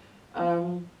Museum,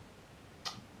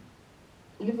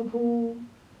 Liverpool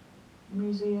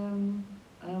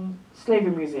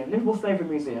Slavery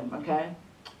Museum, okay?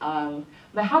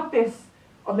 They had this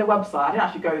on their website. I didn't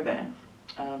actually go there,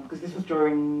 because this was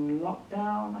during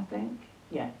lockdown, I think.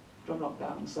 Yeah, during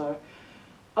lockdown. So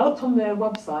I looked on their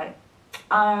website,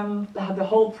 and they had the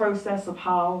whole process of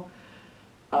how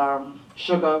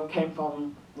sugar came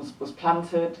from, was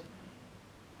planted,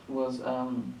 went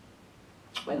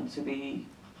to the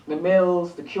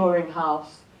mills, the curing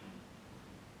house.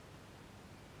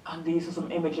 And these are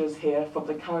some images here from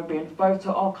the Caribbean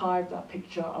Photo Archive, that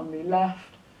picture on the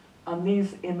left. And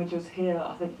these images here,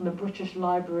 I think, from the British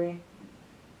Library.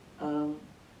 And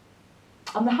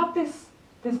they have this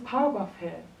paragraph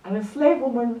here. An enslaved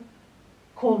woman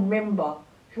called Mimba,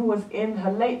 who was in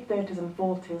her late 30s and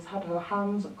 40s, had her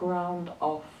hands ground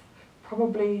off,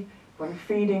 probably when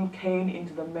feeding cane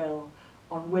into the mill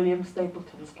on William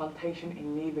Stapleton's plantation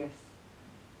in Nevis.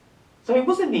 So it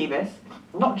was in Nevis,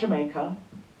 not Jamaica,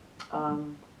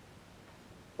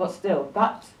 but still,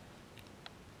 that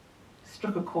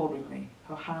struck a chord with me.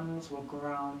 Her hands were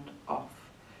ground off,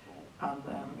 and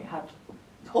it had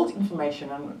whole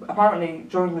information. And apparently,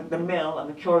 during the mill and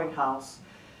the curing house,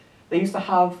 they used to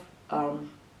have an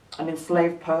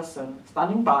enslaved person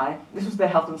standing by. This was their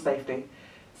health and safety,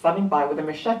 standing by with a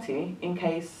machete in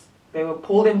case they were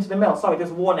pulled into the mill. Sorry,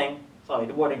 there's a warning. Sorry,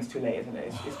 the warning's too late, isn't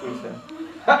it? It's gruesome.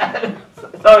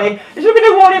 Sorry, it should have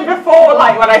been a warning before,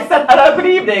 like when I said hello, good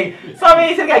evening. Sorry,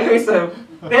 it's gonna get gruesome.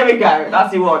 There we go,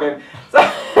 that's the warning.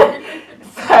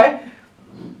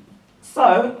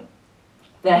 So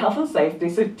their health and safety,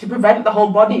 so to prevent the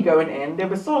whole body going in, they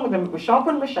were sawing them with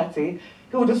sharpened machete,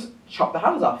 who would just chop the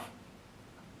hands off.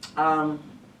 And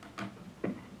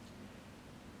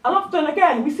often,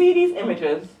 again, we see these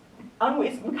images, and we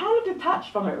kind of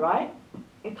detach from it, right?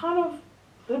 It kind of,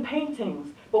 the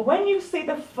paintings. But when you see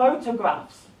the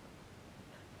photographs,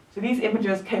 so these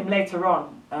images came later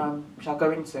on, which I'll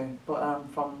go into, but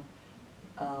from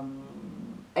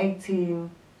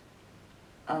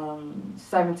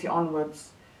 1870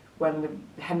 onwards, when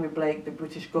Henry Blake, the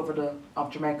British governor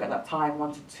of Jamaica at that time,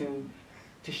 wanted to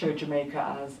show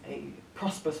Jamaica as a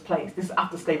prosperous place. This is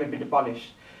after slavery had been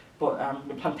abolished, but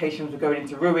the plantations were going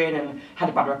into ruin and had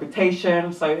a bad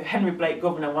reputation. So Henry Blake,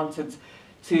 governor, wanted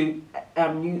to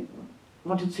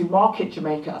market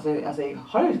Jamaica as a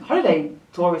holiday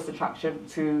tourist attraction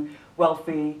to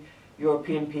wealthy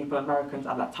European people, Americans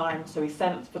at that time. So he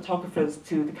sent photographers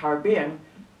to the Caribbean,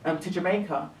 to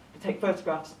Jamaica, to take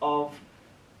photographs of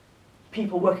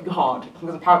people working hard,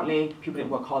 because apparently people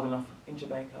didn't work hard enough in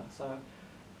Jamaica. So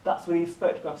that's where these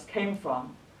photographs came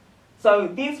from. So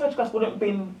these photographs wouldn't have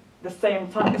been the same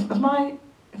time. Is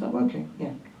that working?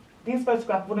 Yeah. These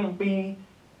photographs wouldn't be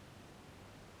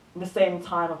the same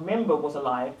time of Mimba was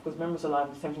alive, because Mimba was alive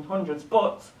in the 1700s,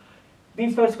 but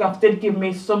these photographs did give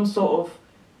me some sort of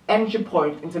entry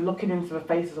point into looking into the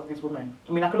faces of these women.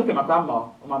 I mean, I could look at my grandma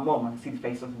or my mum and see the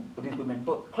faces of these women,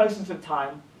 but closer to the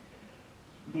time,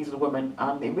 these are the women,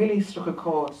 and it really struck a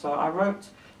chord. So I wrote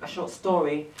a short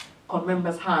story called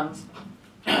Mimba's Hands,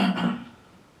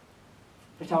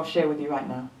 which I'll share with you right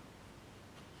now.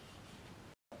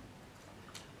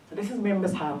 So this is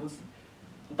Mimba's Hands,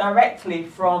 directly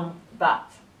from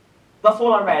that. That's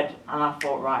all I read, and I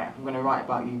thought, right, I'm going to write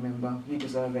about you, Mimba. You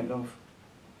deserve it, love.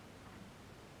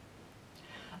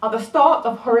 At the start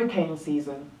of hurricane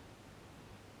season,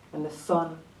 when the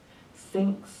sun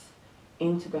sinks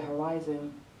into the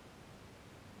horizon,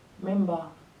 Mimba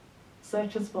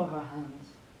searches for her hands,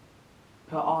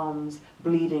 her arms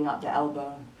bleeding at the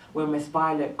elbow, where Miss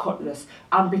Violet Cutlass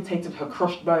amputated her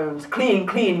crushed bones. Clean,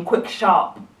 clean, quick,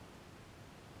 sharp.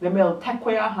 The mill take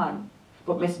away her hand,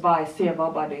 but Miss Vi saved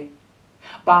her body,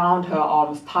 bound her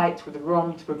arms tight with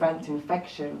rum to prevent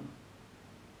infection.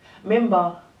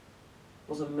 Mimba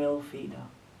was a mill feeder.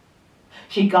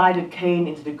 She guided Cain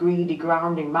into the greedy,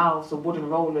 grounding mouths of wooden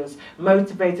rollers,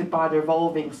 motivated by the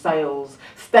revolving sails,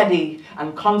 steady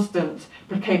and constant,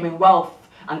 proclaiming wealth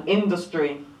and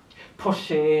industry,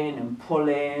 pushing and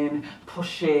pulling,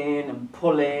 pushing and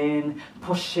pulling,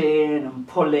 pushing and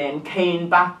pulling, Cain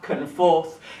back and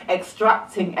forth,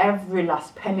 extracting every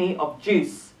last penny of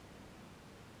juice.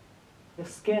 The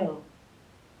skill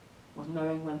was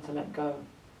knowing when to let go.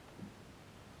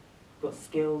 But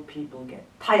skilled people get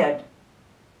tired.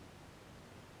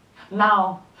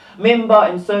 Now,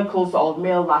 Mimba encircles the old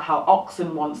mill like how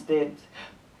oxen once did,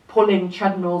 pulling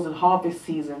treadmills in harvest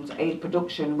season to aid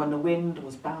production when the wind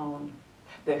was bound,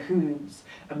 their hooves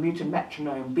a muted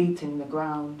metronome beating the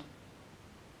ground.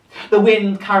 The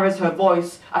wind carries her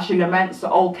voice as she laments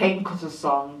the old cane cutter's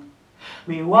song.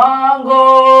 Me want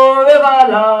go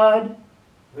river, Lord,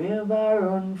 river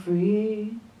run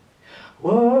free.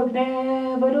 Work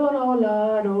never do no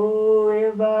Lord, oh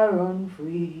river run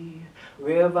free.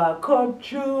 River cut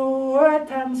through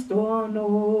earth and stone,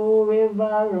 oh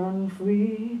river run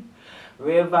free.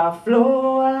 River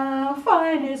flow and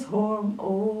find his home,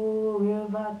 oh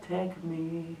river take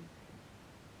me.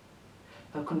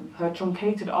 Her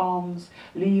truncated arms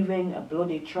leaving a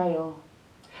bloody trail.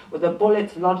 With a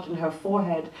bullet lodged in her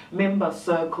forehead, Mimba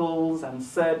circles and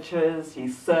searches, he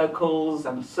circles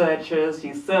and searches,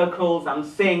 he circles and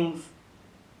sings.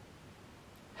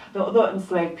 The other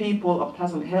enslaved people of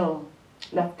Pleasant Hill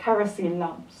left kerosene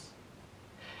lamps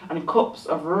and cups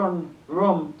of rum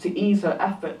to ease her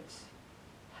efforts.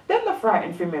 Them the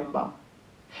frightened for Mimba.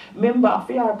 Mimba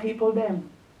fear people them.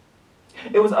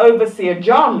 It was Overseer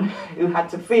John who had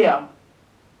to fear.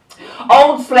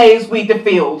 Old slaves weed the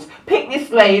fields, pick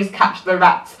slaves catch the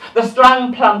rats, the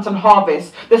strong plant and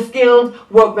harvest, the skilled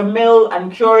work the mill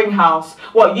and curing house.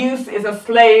 What use is a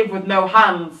slave with no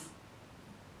hands?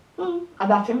 And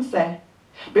that him say,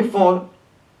 before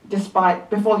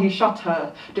he shot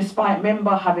her, despite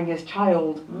Mimba having his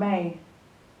child, May.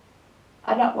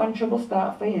 And that when trouble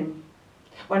started for him,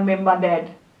 when Mimba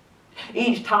dead.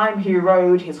 Each time he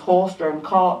rode his horse-drawn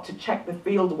cart to check the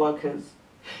field workers,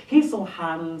 he saw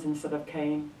hands instead of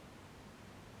cane.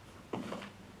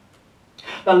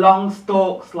 The long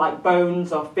stalks like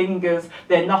bones of fingers,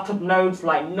 their knotted nodes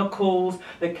like knuckles,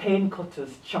 the cane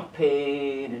cutters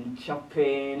chopping and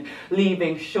chopping,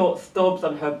 leaving short stubs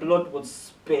and her blood would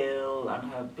spill,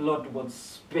 and her blood would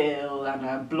spill, and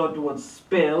her blood would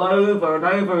spill over and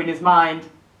over in his mind.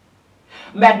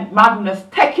 Madness,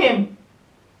 take him!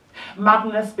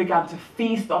 Madness began to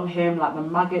feast on him like the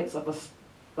maggots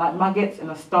like maggots in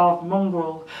a starved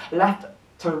mongrel left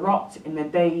to rot in the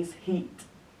day's heat.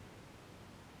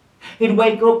 He'd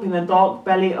wake up in the dark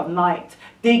belly of night,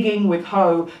 digging with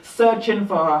hoe, searching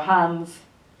for her hands.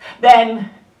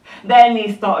 Then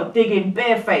he started digging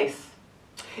barefaced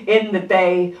in the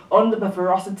day, under the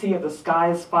ferocity of the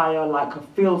sky's fire, like a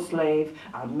field slave,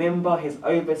 and Mimba, his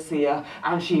overseer,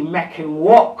 and she make him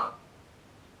walk.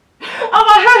 And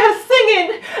I heard her singing,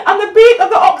 and the beat of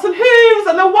the oxen hooves,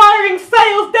 and the wiring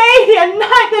sails, day and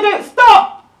night, they don't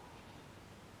stop.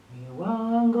 We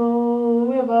want go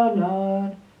river,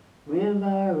 Lord,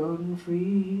 river run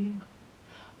free.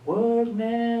 Work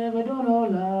never done, oh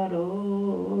Lord,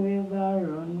 oh, river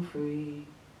run free.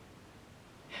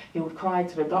 He would cry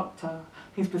to the doctor.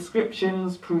 His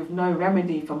prescriptions proved no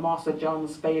remedy for Master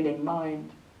John's failing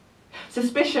mind.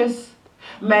 Suspicious,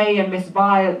 May and Miss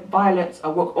Violet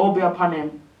awoke Orby upon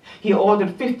him. He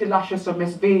ordered 50 lashes from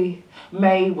Miss V.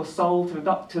 May was sold to the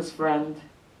doctor's friend.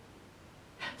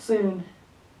 Soon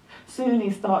he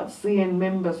started seeing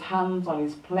Mimba's hands on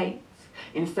his plate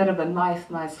instead of the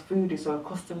nice food he's so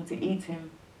accustomed to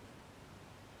eating,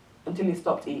 until he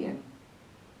stopped eating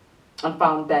and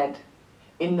found dead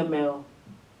in the mill,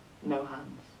 no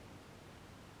hands.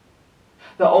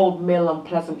 The old mill on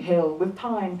Pleasant Hill, with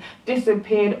time,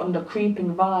 disappeared under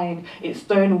creeping vine, its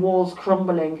stone walls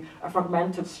crumbling, a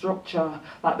fragmented structure,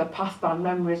 like the passed-down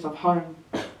memories of home,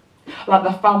 like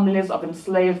the families of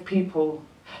enslaved people,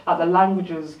 like the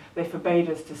languages they forbade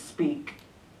us to speak.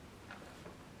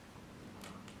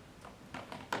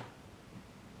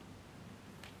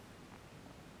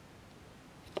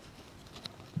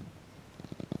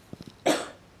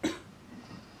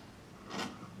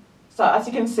 So as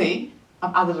you can see,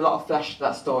 I've added a lot of flesh to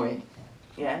that story.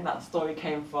 Yeah, and that story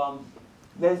came from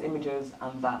those images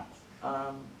and that.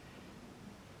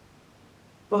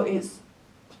 But it's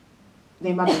the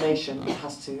imagination that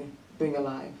has to bring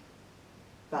alive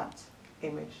that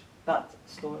image, that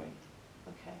story.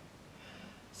 Okay.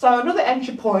 So another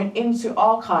entry point into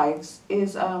archives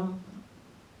is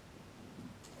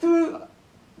through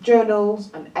journals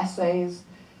and essays.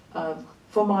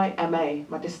 For my MA,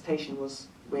 my dissertation was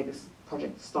where this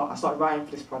project started. I started writing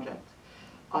for this project.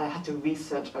 I had to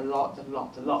research a lot.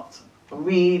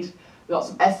 Read lots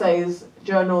of essays,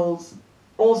 journals,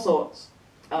 all sorts.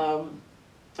 And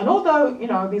although, you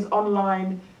know, these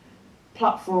online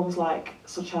platforms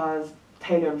such as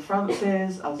Taylor and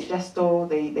Francis, as Gestor,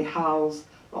 they house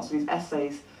lots of these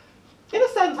essays. In a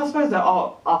sense, I suppose there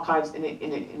are archives in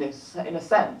a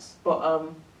sense. But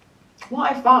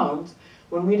what I found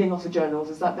when reading lots of journals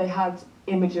is that they had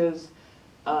images,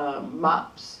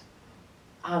 maps,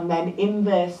 and then in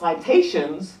their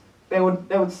citations they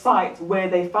would cite where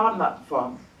they found that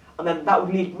from, and then that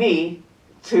would lead me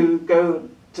to go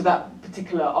to that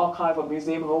particular archive or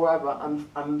museum or wherever and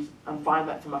find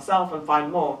that for myself and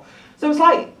find more. So it's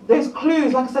like there's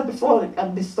clues, like I said before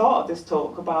at the start of this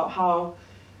talk, about how,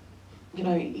 you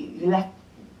know, you left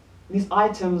these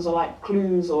items are like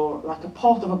clues or like a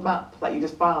part of a map that you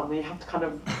just found, and you have to kind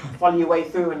of follow your way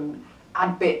through and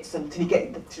add bits until you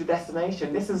get to the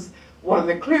destination. This is one of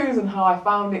the clues and how I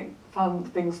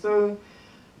found things through.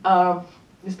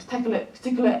 This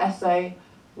particular essay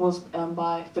was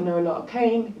by Finola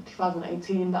O'Kane in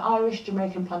 2018, The Irish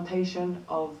Jamaican Plantation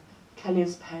of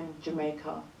Kelly's Pen,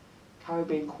 Jamaica,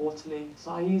 Caribbean Quarterly.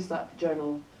 So I used that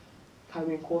journal,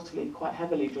 Caribbean Quarterly, quite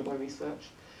heavily during my research.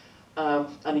 And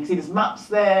you can see there's maps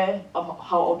there of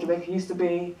how old Jamaica used to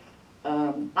be.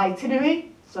 Itinerary.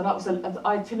 So that was an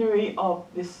itinerary of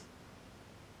this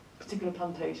particular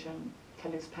plantation,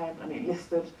 Kelly's Pen, and it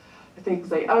listed the things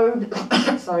they owned.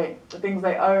 Sorry, the things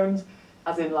they owned,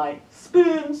 as in like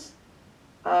spoons,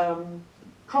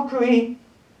 crockery,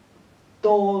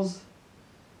 doors,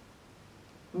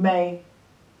 May,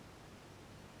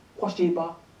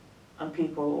 Kwashiba, and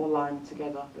people all lined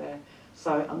together there.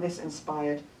 So, and this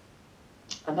inspired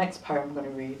the next poem I'm going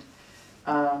to read.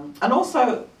 And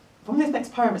also, from this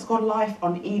next poem, it's called Life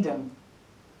on Eden.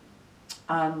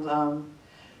 And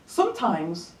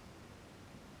sometimes,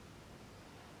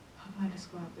 how do I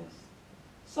describe this?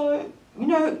 So, you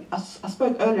know, I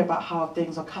spoke earlier about how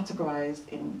things are categorized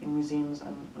in museums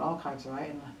and archives, right?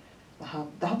 And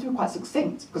they have to be quite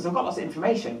succinct because they've got lots of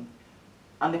information.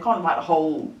 And they can't write a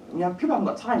whole, you know, people haven't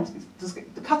got time to just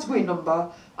get the category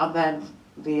number and then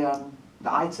the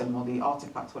item or the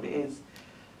artifact, what it is.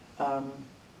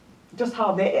 Just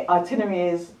how the itinerary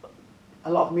is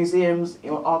a lot of museums,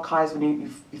 archives, when you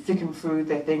flicking through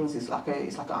their things, it's like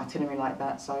an itinerary like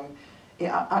that. So it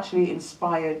actually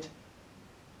inspired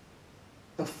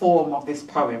the form of this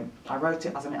poem. I wrote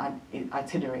it as an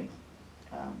itinerary.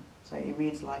 So it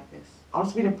reads like this. I'll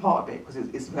just read a part of it because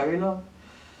it's very long.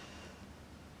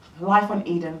 Life on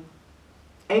Eden.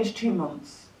 Age 2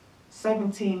 months,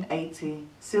 1780,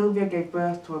 Sylvia gave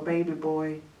birth to a baby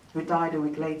boy who died a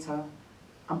week later,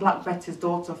 and Black Betty's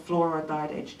daughter Flora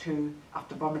died aged 2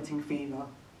 after vomiting fever.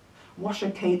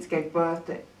 Washer Kate gave birth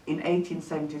in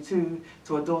 1872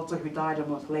 to a daughter who died a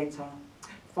month later,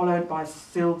 followed by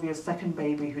Sylvia's second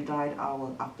baby who died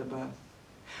hour after birth.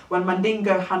 When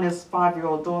Mandingo Hannah's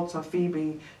 5-year-old daughter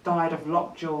Phoebe died of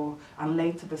lockjaw, and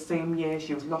later the same year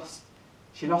she lost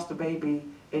a baby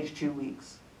aged 2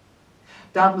 weeks.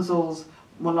 Damsel's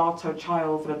mulatto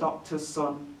child for the doctor's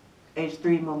son, aged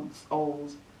 3 months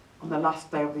old, on the last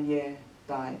day of the year,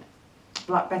 died.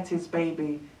 Black Betty's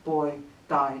baby boy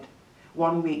died,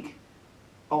 1 week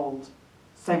old,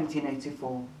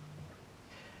 1784.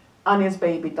 Annie's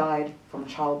baby died from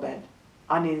childbed.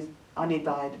 Annie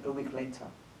died a week later.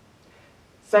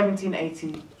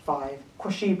 1785,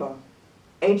 Kwashiba,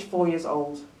 aged 4 years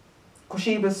old.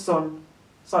 Kwashiba's son,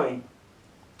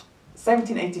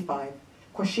 1785,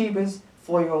 Kwashiba's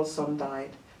 4-year-old son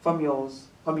died from Yaos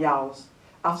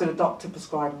after the doctor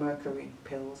prescribed mercury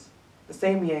pills. The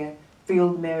same year,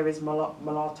 Field Mary's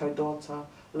mulatto daughter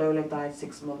Lola died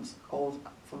 6 months old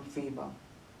from fever.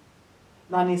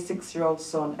 Nanny's 6-year-old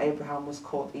son Abraham was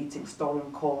caught eating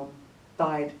stolen corn,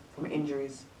 died from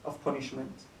injuries of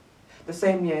punishment. The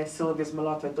same year, Sylvia's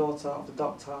mulatto daughter of the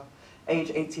doctor,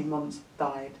 aged 18 months,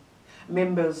 died.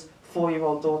 Mimba's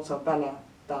 4-year-old daughter Bella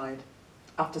died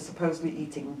after supposedly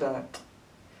eating dirt.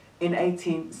 In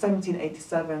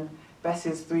 1787,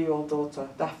 Bessie's 3-year-old daughter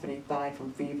Daphne died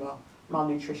from fever,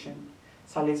 malnutrition.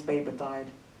 Sally's baby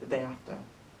died the day after.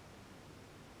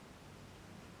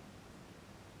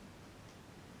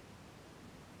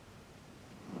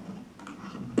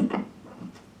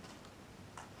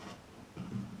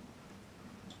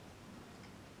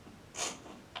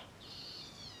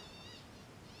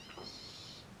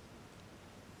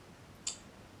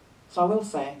 So I will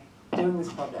say, doing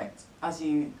this project, as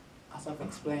I've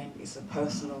explained, it's a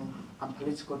personal and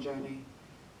political journey,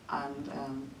 and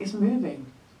it's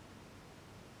moving.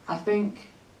 I think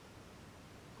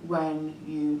when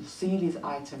you see these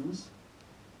items,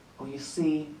 or you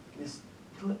see these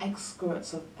little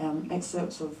excerpts of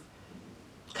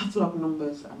catalogue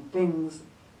numbers and things,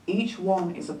 each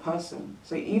one is a person.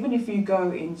 So even if you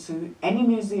go into any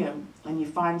museum and you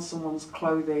find someone's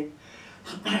clothing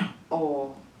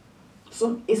or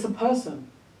it's a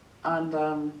person,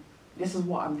 and this is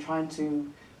what I'm trying to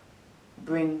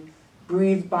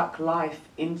breathe back life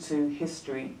into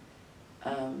history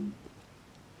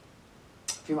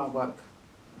through my work.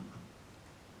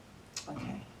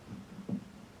 Okay.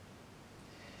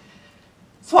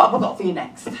 So what have I got for you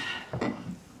next?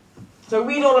 So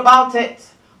read all about it,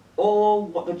 or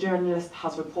what the journalist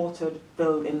has reported,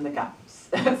 fill in the gaps.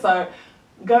 So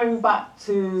going back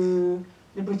to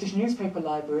the British Newspaper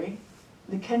Library,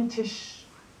 the Kentish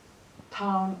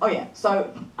town,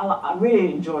 so I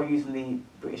really enjoy using the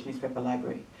British Newspaper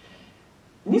Library.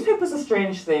 Newspapers are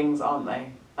strange things, aren't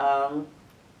they?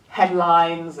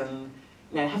 Headlines, and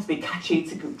it has to be catchy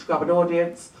to grab an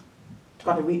audience, to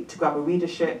grab a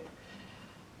readership.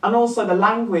 And also the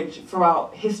language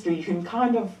throughout history, you can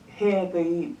kind of hear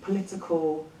the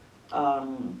political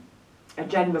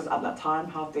agendas at that time,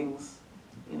 how things,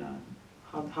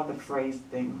 how they phrased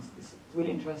things. It's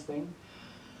really interesting.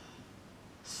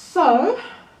 So,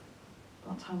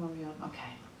 what time are we on?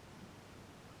 Okay.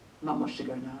 Not much to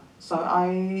go now. So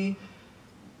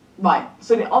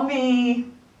so on the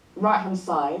right-hand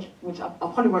side, which I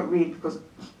probably won't read because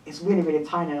it's really, really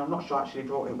tiny, and I'm not sure I actually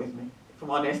brought it with me. If I'm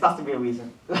honest, that's the real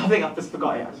reason. I think I've just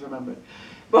forgot it, I just remembered.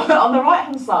 But on the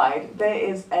right-hand side, there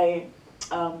is a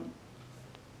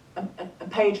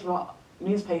page from our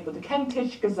newspaper, the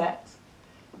Kentish Gazette,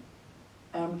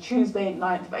 Tuesday,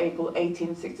 9th of April,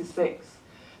 1866.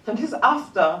 So this is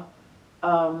after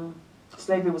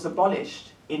slavery was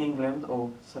abolished in England,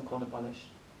 or so-called abolished,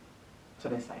 so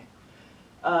they say.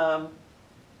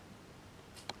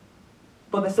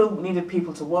 But they still needed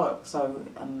people to work, so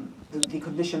the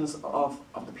conditions of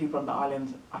the people on the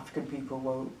island, African people,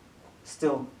 were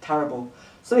still terrible.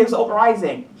 So there was an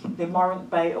uprising, the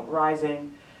Morant Bay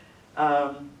uprising,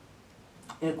 quite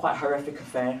a horrific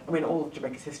affair. I mean, all of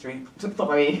Jamaica's history, it's not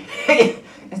very,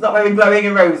 it's not very glowing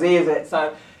and rosy, is it?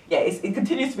 So yeah, it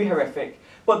continues to be horrific.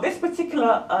 But this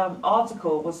particular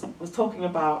article was talking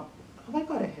about, have I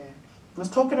got it here? It was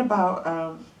talking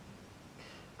about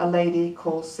a lady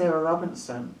called Sarah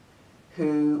Robinson,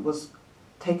 who was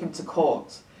taken to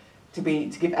court to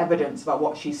give evidence about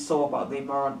what she saw about the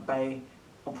Morant Bay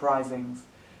uprisings.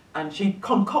 And she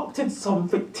concocted some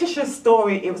fictitious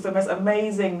story. It was the most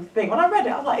amazing thing. When I read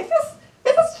it, I was like, is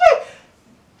this true?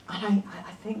 And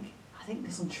I think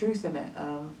there's some truth in it.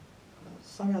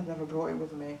 Sorry I'd never brought it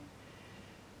with me.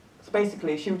 So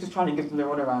basically, she was just trying to give them the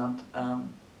runaround.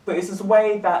 But it's this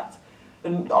way that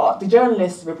the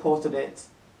journalist reported it,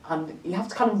 and you have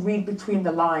to kind of read between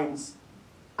the lines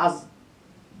as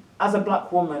a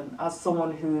black woman, as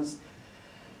someone who's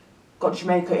got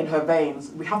Jamaica in her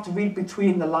veins. We have to read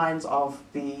between the lines of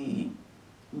the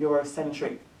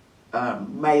Eurocentric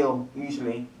male,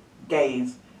 usually,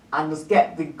 gaze, and just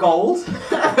get the gold.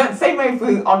 Same way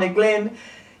through Ioney Glynn.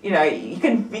 You know, you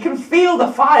can feel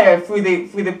the fire through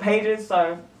the pages.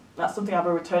 So that's something I've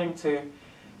been returning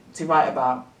to write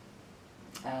about.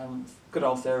 Good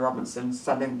old Sarah Robinson,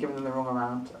 giving them the wrong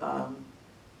around.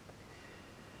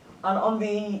 And on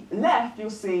the left, you'll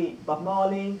see Bob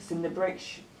Marley, Cindy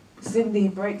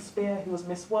Breakspear, who was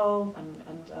Miss World, and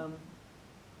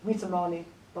Rita Marley,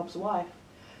 Bob's wife.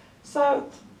 So,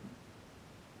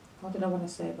 what did I want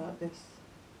to say about this?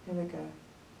 Here we go.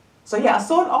 So yeah, I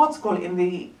saw an article in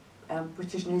the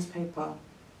British newspaper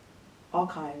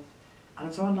Archive, and it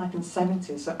was around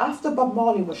 1970. So after Bob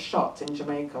Marley was shot in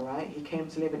Jamaica, right, he came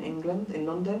to live in England, in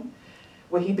London,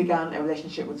 where he began a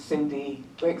relationship with Cindy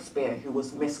Breakspear, who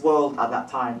was Miss World at that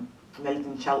time. And they lived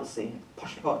in Chelsea,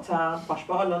 posh part of town, posh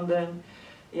part of London.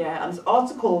 Yeah, and this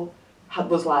article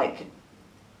was like,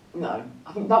 I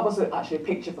think that was actually a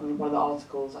picture from one of the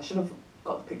articles. I should have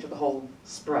got the picture of the whole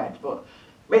spread, but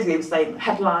basically it was saying,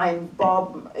 headline,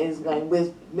 Bob is going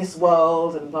with Miss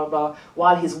World and blah, blah,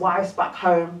 while his wife's back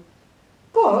home.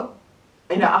 But,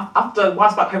 after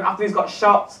wife's back home, after he's got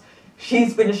shot,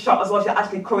 she's been shot as well. She's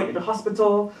actually currently in the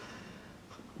hospital.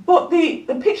 But the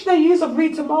picture they used of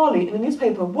Rita Marley in the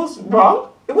newspaper was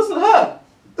wrong. It wasn't her.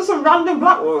 Just a random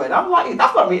black woman. I'm like,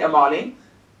 that's not Rita Marley.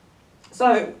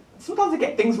 So sometimes they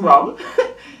get things wrong.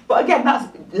 But again,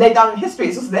 that's laid down in history.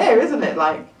 It's just there, isn't it?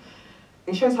 Like,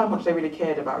 it shows how much they really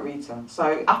cared about Rita.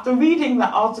 So after reading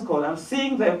that article and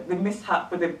seeing the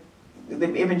mishap with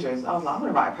the images, I was like, I'm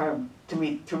going to write a poem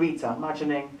to Rita,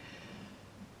 imagining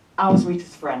I was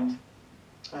Rita's friend.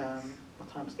 What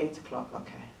time is 8 o'clock?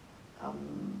 Okay.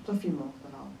 Just a few more,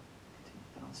 then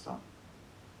I'll stop.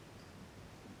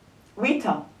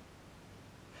 Rita,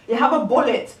 you have a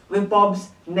bullet with Bob's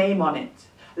name on it,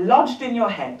 lodged in your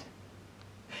head.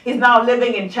 He's now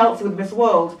living in Chelsea with Miss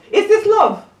World. Is this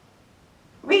love?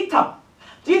 Rita,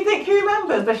 do you think he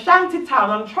remembers the shanty town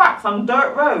on tracks on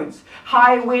dirt roads?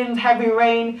 High wind, heavy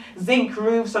rain, zinc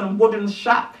roofs and wooden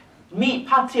shack, meat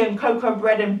patty and cocoa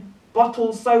bread and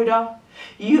bottled soda.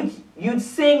 You'd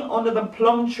sing under the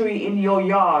plum tree in your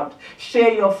yard,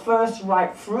 share your first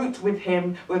ripe fruit with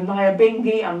him with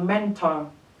Nyabingi and Mentor.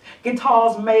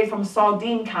 Guitars made from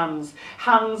sardine cans,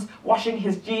 hands washing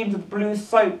his jeans with blue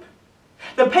soap.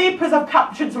 The papers have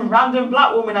captured some random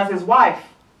black woman as his wife.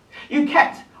 You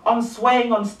kept on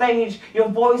swaying on stage, your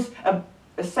voice a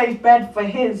safe bed for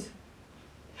his.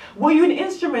 Were you an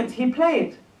instrument he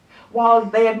played while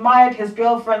they admired his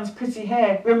girlfriend's pretty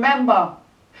hair? Remember,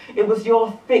 it was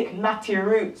your thick, natty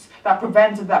roots that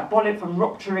prevented that bullet from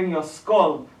rupturing your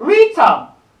skull. Rita!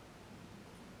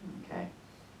 Okay.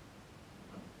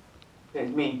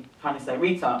 It's me trying to say,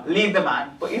 Rita, leave the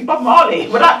man. But he's Bob Marley.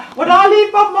 Would I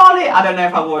leave Bob Marley? I don't know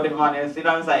if I would, if I'm honest. You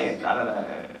know what I'm saying? I don't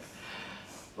know.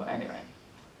 But anyway.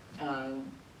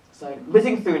 So,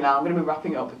 whizzing through now. I'm going to be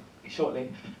wrapping up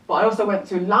shortly. But I also went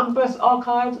to Lambeth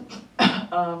Archives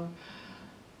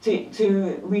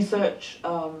to research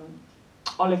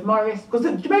Olive Morris, because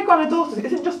the Jamaica and her Daughters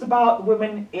isn't just about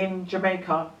women in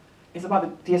Jamaica. It's about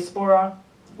the diaspora,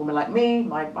 women like me,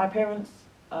 my parents,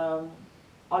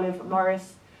 Olive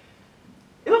Morris.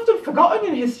 It's often forgotten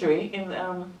in history,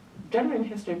 generally in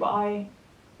history, but I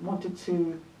wanted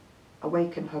to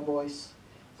awaken her voice.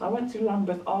 So I went to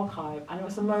Lambeth Archive, and it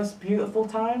was the most beautiful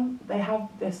time. They have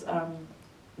this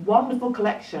wonderful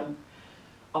collection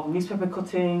of newspaper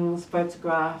cuttings,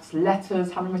 photographs,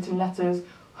 letters, handwritten letters,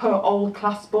 her old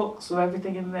class books with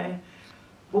everything in there.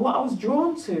 But what I was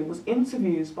drawn to was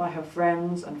interviews by her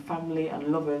friends and family and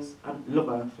lovers, and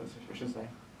lover, I should say.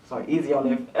 Sorry, easy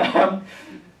Olive.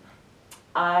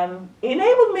 And it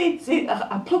enabled me to,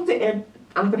 I plugged it in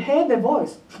and I could hear their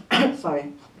voice.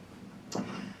 Sorry.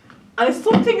 And it's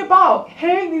something about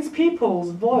hearing these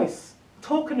people's voice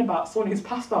talking about someone who's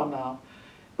passed on now.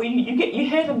 But you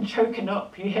hear them choking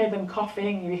up, you hear them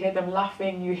coughing, you hear them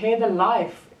laughing, you hear the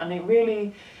life, and it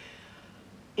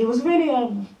was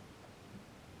really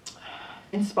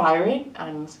inspiring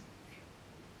and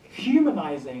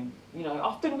humanizing. You know,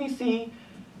 often we see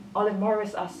Olive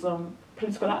Morris as some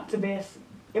political activist,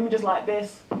 images like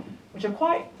this, which are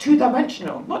quite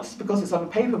two-dimensional, not just because it's on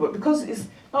paper, but because it's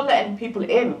not letting people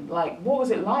in. Like, what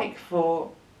was it like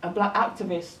for a black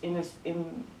activist in the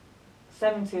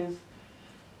 70s?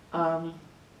 And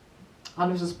there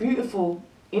was this beautiful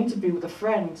interview with a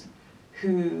friend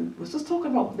who was just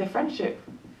talking about their friendship.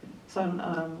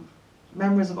 So,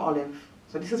 memories of Olive.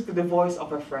 So this is with the voice of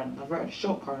her friend. I wrote a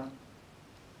short poem.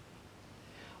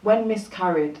 When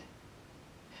miscarried,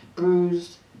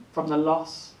 bruised from the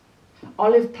loss,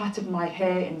 Olive plaited my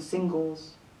hair in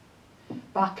singles,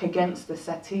 back against the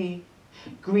settee,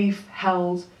 grief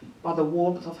held by the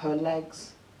warmth of her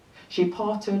legs. She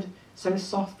parted so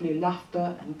softly,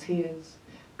 laughter and tears,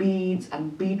 beads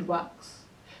and beadwax,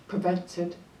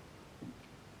 prevented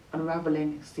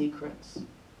unravelling secrets.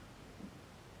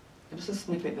 And just a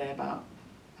snippet there about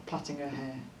plaiting her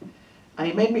hair. And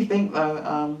it made me think,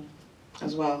 though,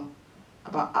 as well,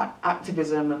 about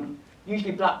activism and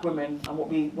usually black women and what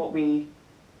we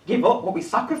give up, what we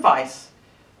sacrifice.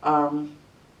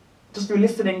 Just through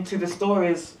listening to the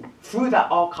stories through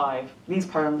that archive, this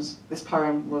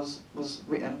poem was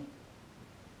written.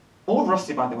 All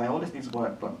rusty, by the way, all this needs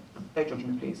work, but don't judge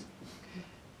me, please.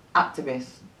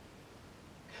 Activists.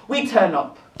 We turn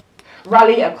up,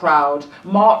 rally a crowd,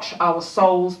 march our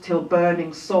souls till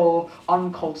burning sore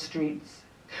on cold streets.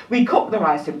 We cook the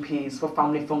rice and peas for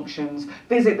family functions,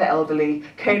 visit the elderly,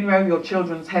 cane row your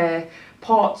children's hair,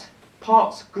 part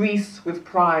grease with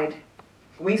pride.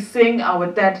 We sing our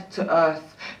dead to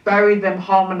earth, bury them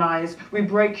harmonise, we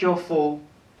break your fall.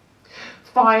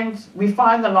 We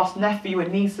find the lost nephew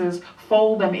and nieces,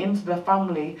 fold them into the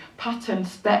family, pattern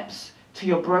steps to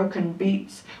your broken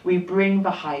beats, we bring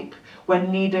the hype, when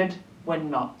needed, when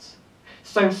not.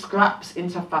 Sew scraps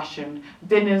into fashion,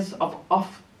 dinners of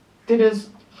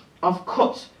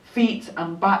cut feet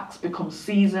and backs become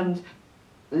seasoned,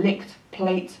 licked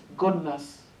plate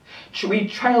goodness. We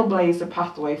trailblaze the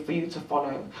pathway for you to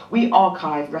follow. We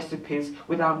archive recipes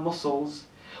with our muscles.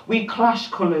 We clash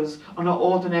colours on an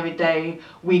ordinary day.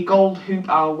 We gold hoop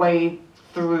our way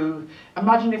through.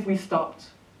 Imagine if we stopped.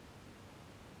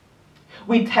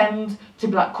 We tend to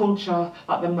black culture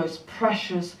like the most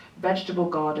precious vegetable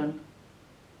garden.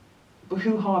 But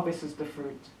who harvests the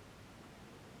fruit?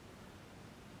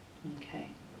 Okay.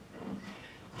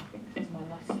 I think this is my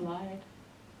last slide.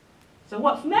 So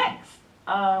what's next?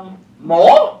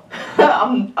 More?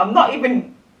 I haven't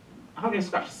even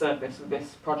scratched the surface of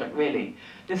this project, really.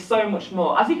 There's so much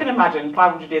more. As you can imagine,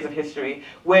 500 years of history,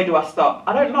 where do I stop?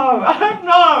 I don't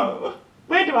know.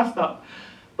 Where do I stop?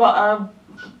 But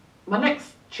my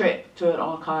next trip to an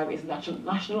archive is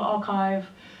National Archive,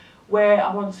 where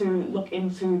I want to look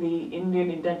into the Indian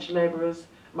indentured labourers.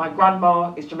 My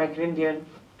grandma is Jamaican Indian.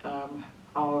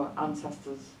 Our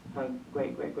ancestors, her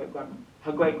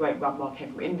great-great-grandma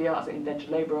came from India as an indentured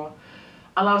labourer.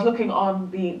 And I was looking on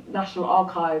the National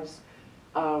Archives,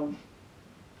 and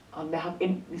they have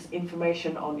this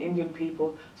information on Indian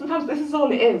people. Sometimes this is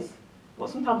all it is, but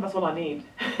sometimes that's all I need,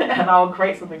 and I'll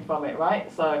create something from it,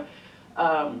 right? So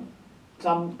I'm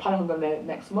planning on going there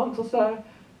next month or so.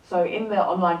 So in their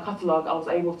online catalogue, I was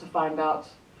able to find out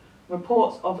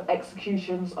reports of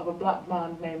executions of a black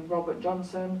man named Robert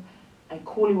Johnson, and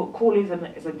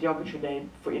Coolie is a derogatory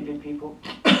name for Indian people.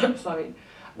 Sorry.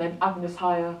 Then Agnes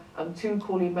Hire, and 2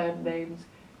 Coolie men named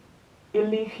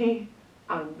Ilihi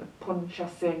and Puncha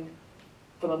Singh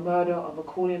for the murder of a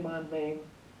Coolie man named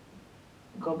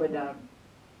Gobedan.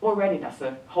 Already that's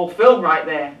a whole film right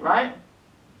there, right?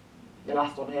 The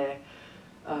last one here.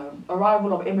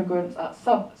 Arrival of immigrants at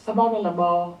Savannah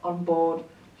Lamar on board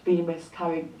Bemis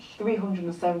carrying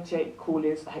 378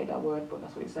 coolies, I hate that word, but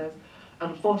that's what it says,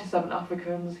 and 47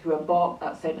 Africans who embarked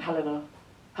at St. Helena.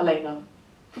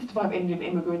 55 Indian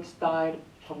immigrants died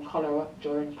from cholera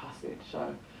during passage.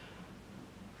 So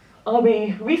I'll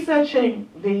be researching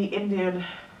the Indian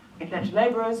indentured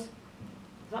labourers. Is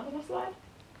that the last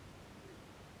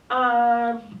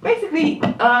slide? Basically,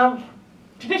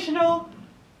 traditional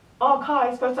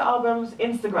archives, photo albums,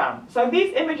 Instagram. So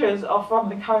these images are from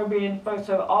the Caribbean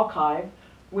Photo Archive,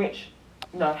 which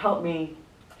helped me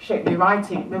shape my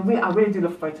writing. I really do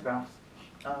love photographs.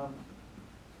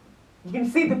 You can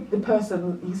see the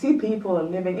person, you see people are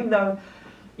living, even though,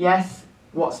 yes,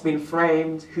 what's been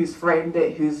framed, who's framed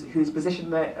it, who's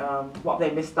positioned it, what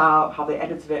they missed out, how they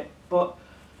edited it, but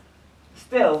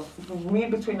still, if we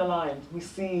read between the lines, we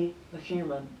see the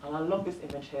human. And I love this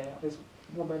image here, this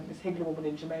woman, this Higgler woman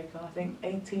in Jamaica, I think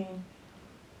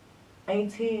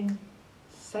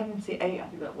 1878, I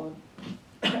think that one,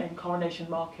 in Coronation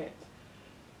Market.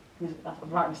 I'm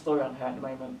writing a story on her at the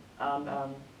moment. And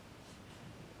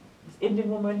this Indian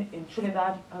woman in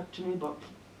Trinidad, actually, but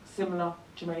similar,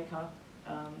 Jamaica,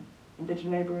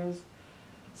 indigenous labourers.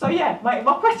 So yeah, my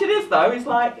question is though, is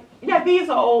like, yeah, these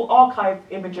are all archive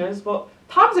images, but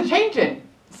times are changing.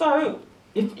 So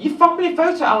if your family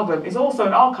photo album is also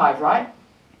an archive, right?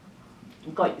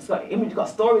 It's got image, you've got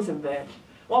stories in there.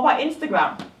 What about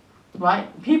Instagram, right?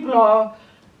 People are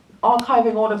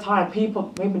archiving all the time.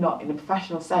 People, maybe not in a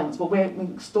professional sense, but we're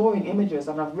storing images,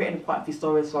 and I've written quite a few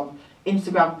stories from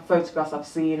Instagram photographs I've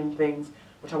seen and things,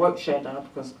 which I won't share now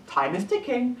because time is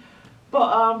ticking.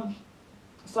 But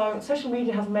so social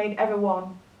media has made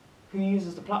everyone who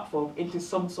uses the platform into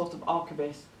some sort of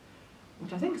archivist,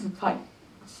 which I think is quite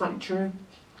slightly true.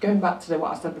 Going back to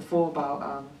what I said before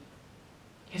about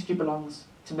history belongs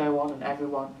to no one and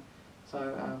everyone.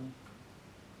 So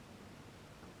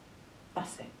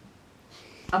that's it.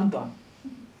 I'm done.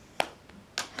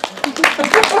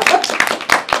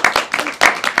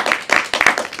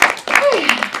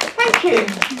 Thank you.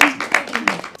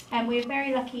 And we're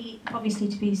very lucky, obviously,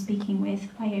 to be speaking with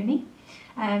Ioney,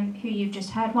 who you've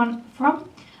just heard one from.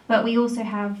 But we also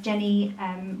have Jenny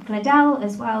Gladell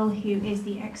as well, who is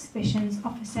the exhibitions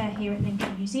officer here at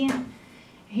Lincoln Museum,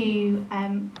 who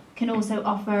can also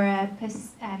offer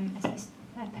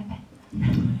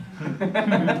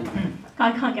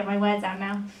I can't get my words out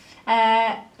now.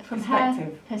 From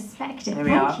her perspective,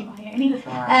 thank you, Ioney.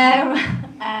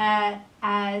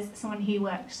 As someone who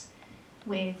works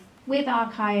with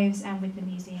archives and with the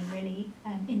museum really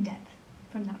in depth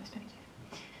from that perspective.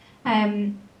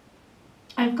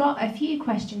 I've got a few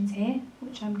questions here,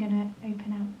 which I'm going to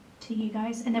open out to you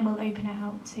guys, and then we'll open it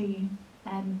out to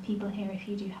people here if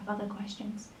you do have other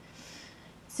questions.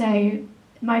 So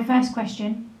my first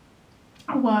question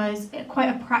was quite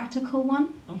a practical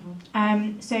one.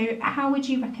 So how would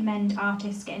you recommend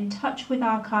artists get in touch with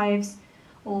archives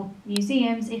or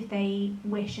museums if they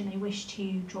wish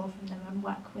to draw from them and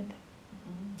work with them?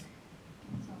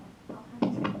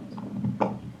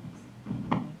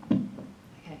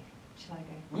 Okay, shall I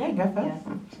go? Yeah, go first.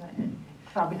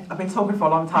 Yeah. I've been talking for a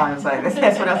long time, so let's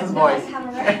hear someone else's voice. A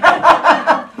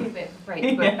bit of a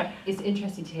break, but it's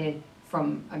interesting to hear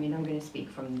from, I mean, I'm going to speak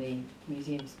from the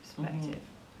museum's perspective.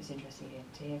 It's interesting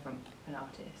to hear from an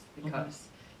artist because,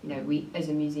 you know, we, as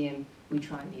a museum, we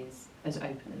try and be as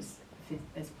open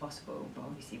as possible, but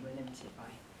obviously we're limited by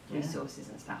resources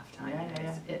and staff time.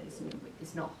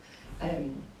 It's not,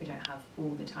 we don't have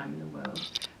all the time in the world.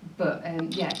 But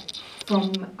yeah,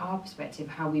 from our perspective,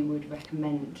 how we would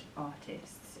recommend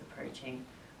artists approaching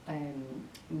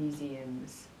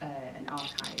museums and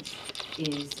archives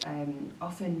is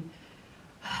often,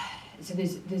 so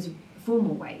there's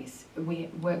formal ways. We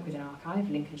work with an archive.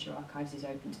 Lincolnshire Archives is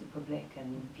open to the public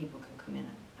and people can come in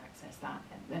and access that.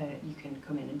 You can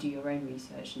come in and do your own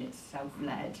research, and it's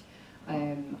self-led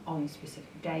on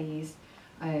specific days.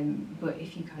 But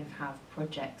if you kind of have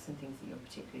projects and things that you're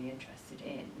particularly interested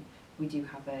in, we do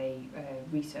have a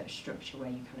research structure where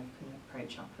you kind of can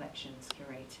approach our collections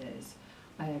curators.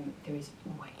 There is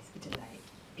always a delay.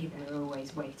 People are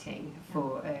always waiting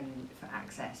for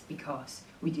access because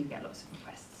we do get lots of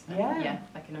requests. Yeah,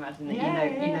 I can imagine that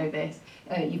you know this.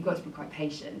 You've got to be quite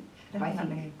patient.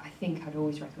 Definitely. But I think I'd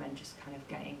always recommend just kind of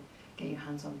getting your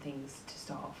hands on things to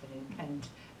start off with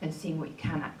and seeing what you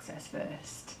can access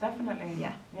first. Definitely.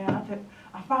 Yeah. Yeah,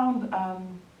 I found a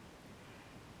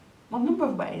number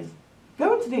of ways.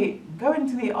 Go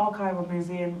into the archive or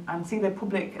museum and see their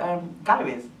public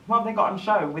galleries. What have they got on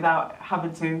show without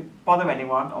having to bother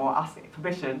anyone or ask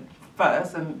permission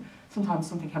first? And sometimes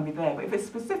something can be there. But if it's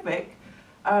specific,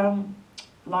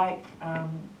 like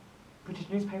British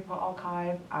Newspaper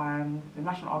Archive and the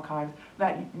National Archive,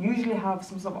 that usually have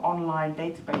some sort of online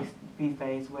database these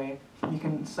days where you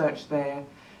can search their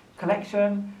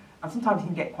collection. And sometimes you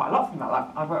can get quite a lot from that. Like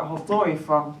I wrote a whole story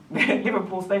from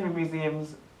Liverpool Slavery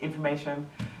Museum's information.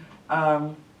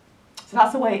 So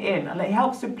that's a way in, and it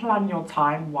helps to plan your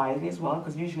time wisely as well,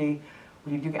 because usually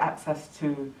when you do get access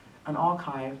to an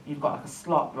archive, you've got like a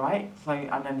slot, right? So,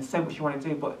 and then there's so much you want to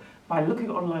do, but by looking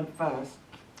online first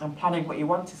and planning what you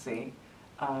want to see,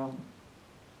 you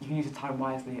can use your time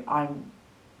wisely. I'm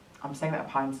saying that of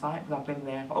hindsight, because I've been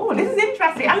there. Oh, this is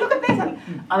interesting, and look at this,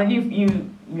 and then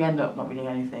you end up not reading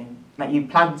anything like you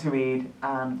plan to read.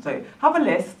 So have a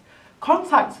list,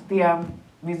 contact the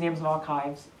museums and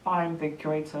archives, find the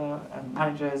curator and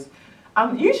managers,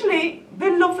 and usually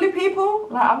they're lovely people.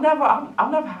 Like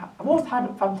I've always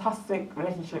had fantastic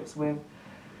relationships with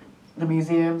the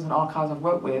museums and archives I've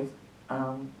worked with.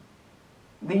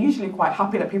 They're usually quite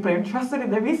happy that people are interested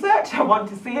in their research and want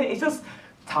to see it. It's just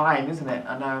time, isn't it?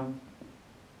 And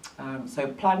So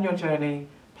plan your journey,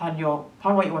 plan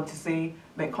what you want to see,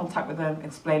 make contact with them,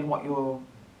 explain what your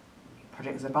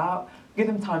project is about, give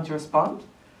them time to respond,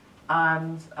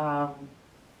 and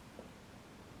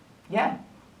yeah,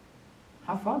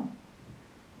 have fun.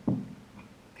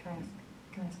 Can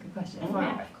I ask a question?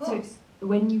 Yeah, of course. So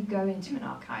when you go into an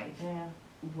archive, Yeah.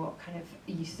 what kind of,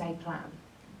 you say plan,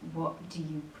 what do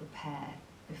you prepare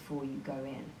before you go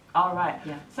in? All right.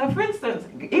 Yeah. So for instance,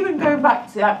 even going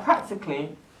back to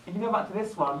practically, if you go back to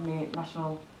this one, the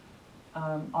National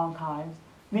Archives,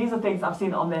 these are things I've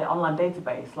seen on their online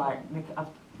database. Like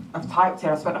I've typed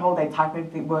here, I spent the whole day typing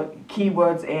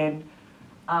keywords in,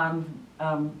 and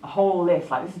a whole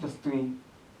list. Like this is just three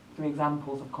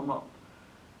examples have come up.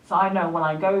 So I know when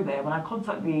I go there, when I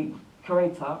contact the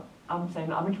curator, I'm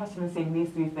saying I'm interested in seeing these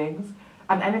 3 things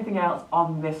and anything else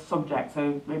on this subject.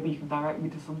 So maybe you can direct me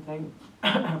to something.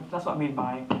 That's what I mean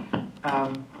by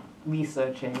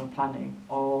researching or planning.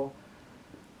 Or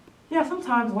yeah,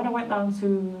 sometimes when I went down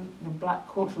to the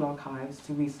Black Cultural Archives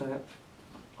to research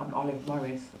on Olive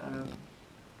Morris,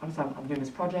 obviously I'm doing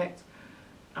this project.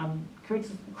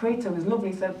 Creator was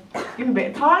lovely, said, give me a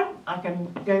bit of time, I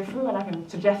can go through and I can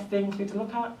suggest things for you to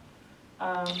look at.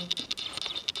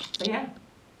 So yeah,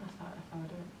 that's how I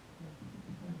do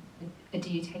it. Do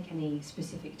you take any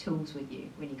specific tools with you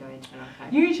when you go into an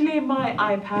archive? Usually my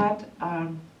iPad,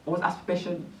 always ask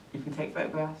permission, you can take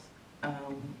photographs.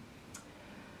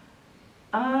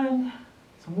 And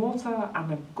some water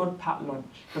and a good packed lunch,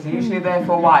 because I'm usually there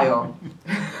for a while.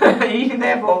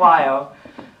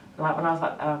 Like when I was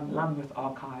at Lambeth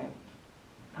Archive,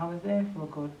 I was there for a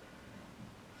good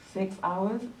 6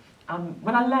 hours. And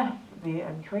when I left, the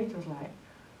curator was like,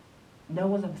 no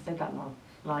one's ever stayed that long.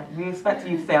 Like, we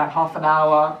expected you to stay like half an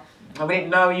hour, and we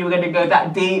didn't know you were going to go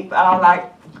that deep. And I was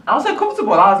like, I was so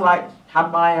comfortable. I was like,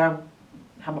 had my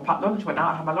packed lunch, went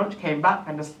out, had my lunch, came back,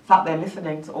 and just sat there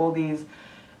listening to all these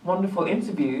wonderful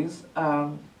interviews.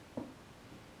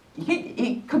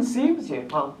 It consumes you.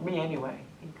 Well, me anyway.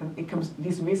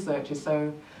 This research is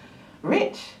so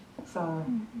rich. So,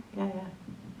 yeah.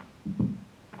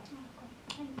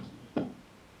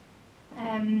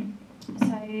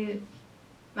 So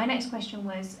my next question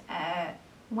was,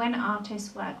 when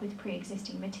artists work with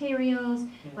pre-existing materials,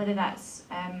 whether that's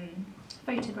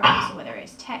photographs or whether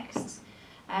it's texts,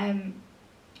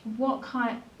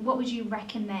 what would you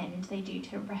recommend they do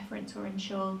to reference or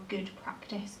ensure good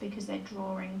practice because they're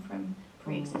drawing from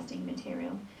pre-existing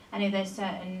material? I know there's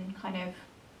certain kind of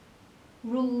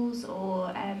rules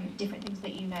or different things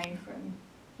that you know from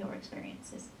your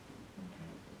experiences.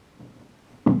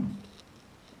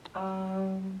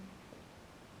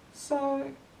 So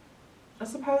I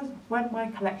suppose when my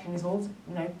collection is all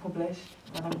published,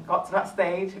 when I've got to that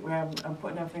stage where I'm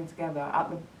putting everything together,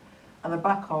 at the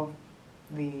back of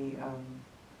the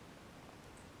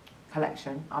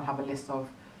collection, I'll have a list of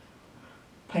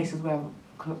places where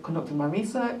I've conducted my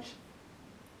research.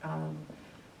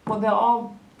 But there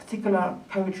are particular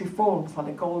poetry forms like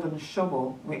the golden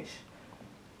shovel, which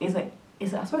is I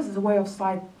suppose it's a way of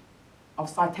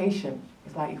citation.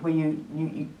 It's like where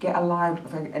you get a line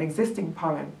of an existing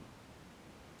poem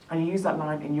and you use that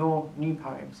line in your new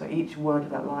poem. So each word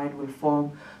of that line will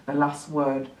form the last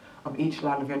word of each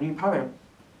line of your new poem.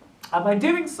 And by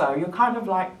doing so, you're kind of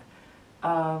like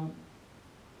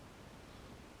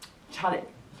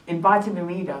inviting the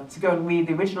reader to go and read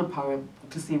the original poem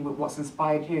to see what's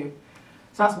inspired you.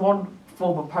 So that's one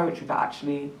form of poetry that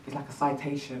actually is like a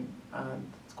citation.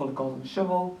 It's called a golden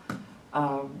shovel.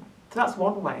 So that's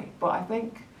one way. But I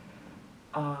think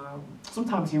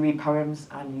sometimes you read poems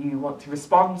and you want to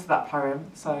respond to that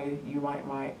poem, so you might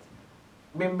write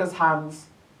Mimba's hands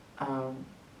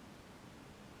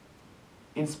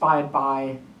inspired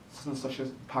by such and such a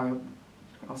poem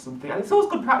or something. And it's always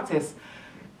good practice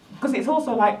because it's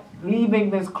also like leaving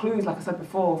those clues, like I said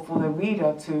before, for the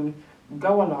reader to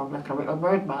go along, like a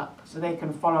roadmap, so they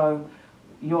can follow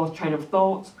your train of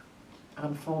thought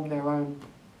and form their own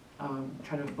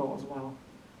train of thought as well.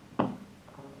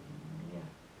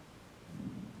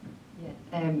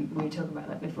 We were talking about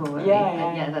that before, weren't Yeah, we?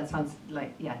 yeah, yeah. That sounds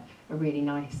like a really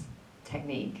nice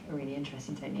technique, a really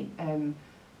interesting technique.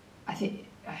 I think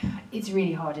it's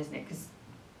really hard, isn't it? Because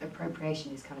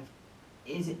appropriation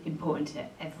is important to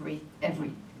every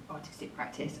artistic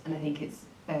practice, and I think it's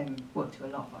worked to a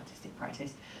lot of artistic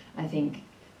practice. I think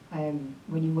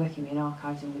when you're working in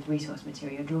archives and with resource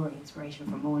material, you're drawing inspiration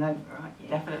from all over, right? Yeah.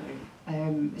 Definitely.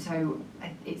 So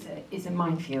it's a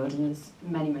minefield, and there's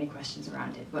many questions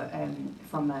around it. But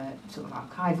from a sort of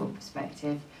archival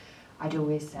perspective, I'd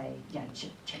always say,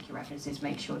 check your references,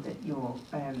 make sure that you're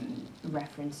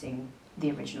referencing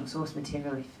the original source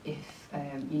material if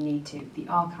you need to. The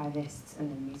archivists and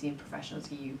the museum professionals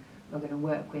who you are going to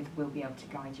work with will be able to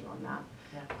guide you on that.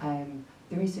 Yeah.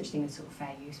 There is such thing as sort of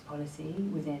fair use policy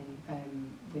within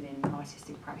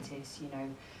artistic practice, you know,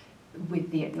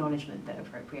 with the acknowledgement that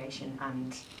appropriation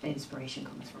and inspiration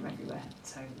comes from everywhere.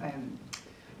 So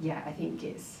yeah, I think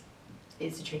it's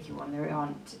a tricky one. There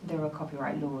are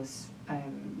copyright laws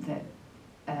that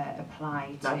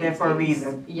apply to there for a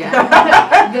reason. Yeah,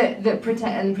 that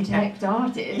protect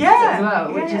artists Yeah, as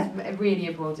well, which yeah. is really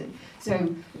important.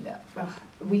 So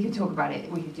we could talk about it.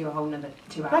 We could do a whole another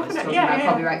 2 hours Definitely, talking yeah, about yeah.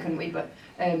 copyright, couldn't we? But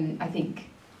I think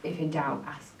if in doubt,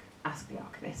 ask the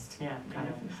archivist. Yeah, kind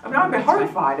yeah. of. I mean, I'd be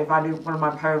horrified if I knew one of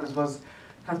my poems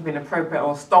has been appropriate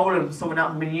or stolen from someone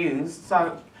else and been used.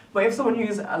 So, but if someone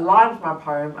used a line from my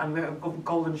poem and with a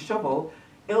golden shovel,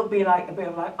 it'll be like a bit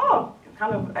of like, oh,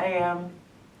 kind of a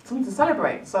something to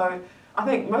celebrate. So I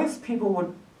think most people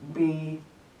would be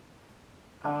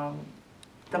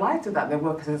delighted that their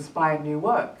work has inspired new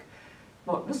work.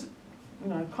 But just, you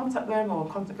know, contact them or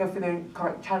go through the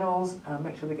correct channels,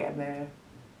 make sure they're getting their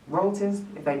royalties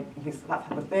if they use that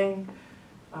type of thing.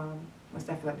 Most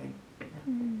definitely.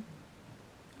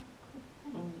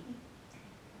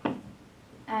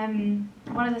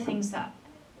 One of the things that,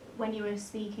 when you were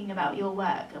speaking about your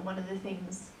work, and one of the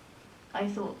things I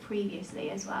thought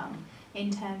previously as well,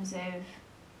 in terms of,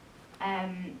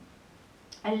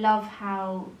 I love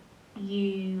how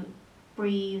you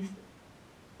breathe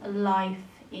life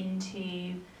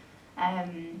into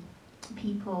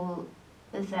people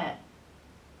that,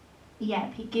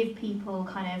 give people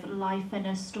kind of life and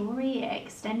a story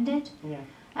extended. Yeah.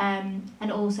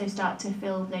 And also start to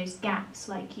fill those gaps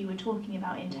like you were talking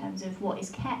about in terms of what is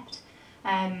kept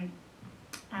and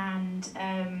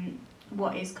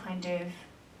what is kind of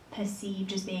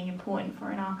perceived as being important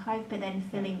for an archive, but then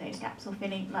filling those gaps or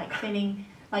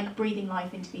breathing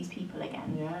life into these people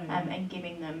again. And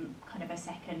giving them kind of a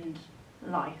second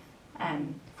life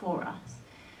for us.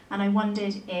 And I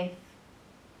wondered if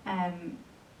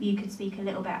you could speak a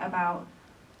little bit about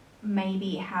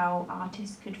maybe how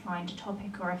artists could find a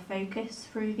topic or a focus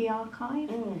through the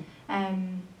archive,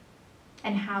 and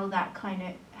how that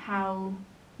how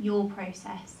your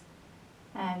process,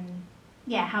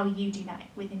 how you do that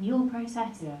within your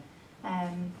process,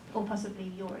 or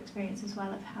possibly your experience as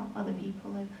well of how other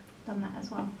people have done that as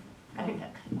well. I hope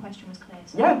that question was clear.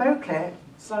 So. Yeah, very clear.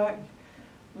 So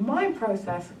my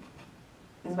process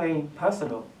is very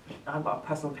personal. I've got a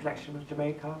personal connection with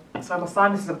Jamaica. So my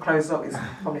sinuses have closed up, it's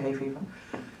probably hay fever.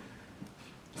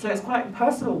 So it's quite a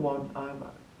personal one.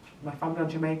 My family are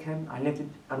Jamaican, I lived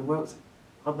and worked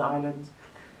on the island.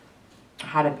 I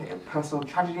had a personal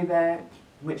tragedy there,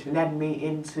 which led me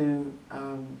into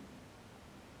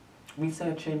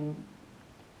researching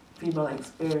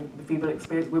women's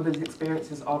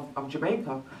experiences of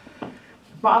Jamaica.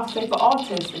 But I would say for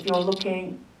artists, if you're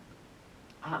looking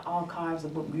at archives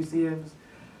and book museums,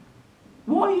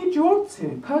 what are you drawn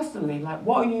to personally? Like,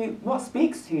 what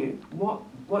speaks to you? What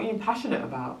are you passionate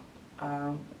about?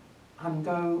 And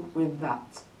go with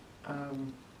that.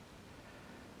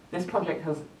 This project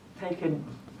has taken,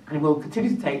 and will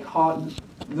continue to take,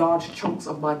 large chunks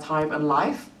of my time and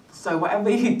life. So whatever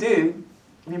you do,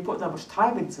 if you put that much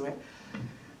time into it,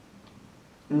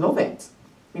 love it,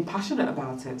 be passionate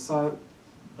about it. So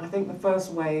I think the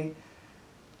first way,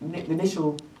 the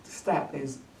initial step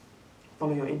is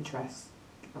follow your interests.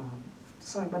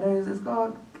 Sorry, my nose is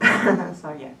gone.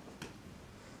 So yeah,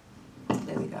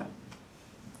 there we go.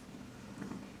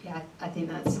 Yeah, I think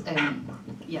that's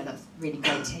that's really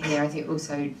great to hear. I think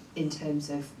also in terms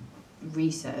of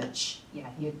research,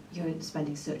 you're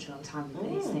spending such a long time with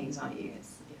these things, aren't you?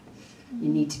 You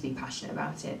need to be passionate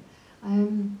about it.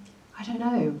 I don't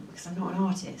know, because I'm not an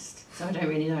artist, so I don't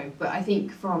really know. But I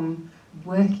think from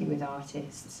working with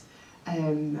artists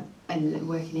and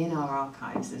working in our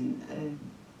archives and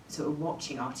sort of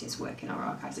watching artists work in our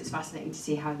archives, it's fascinating to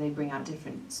see how they bring out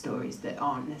different stories that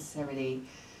aren't necessarily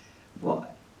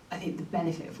what... I think the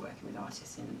benefit of working with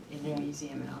artists in the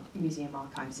museum and museum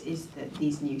archives is that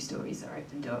these new stories are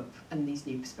opened up and these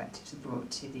new perspectives are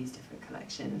brought to these different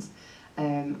collections.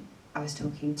 I was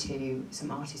talking to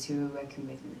some artists who were working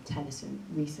with in the Tennyson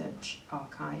Research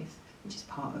Archive, which is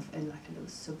part of a little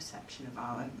subsection of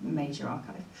our major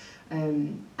archive.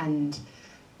 And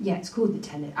yeah, it's called the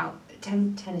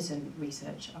Tennyson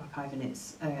Research Archive, and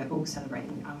it's all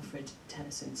celebrating Alfred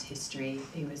Tennyson's history.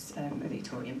 He was a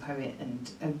Victorian poet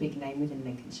and a big name within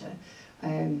Lincolnshire.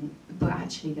 But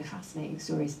actually the fascinating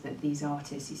stories that these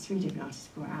three different artists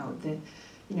brought out,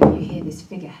 you hear this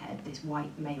figurehead, this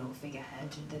white male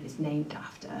figurehead that is named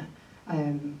after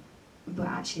but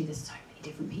actually there's so many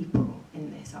different people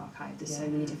in this archive, there's so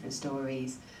many different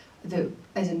stories, that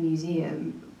as a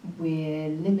museum we're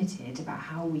limited about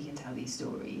how we can tell these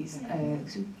stories.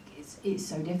 So it's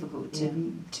so difficult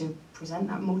to present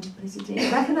that multiplicity.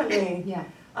 Definitely. Yeah.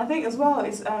 I think as well,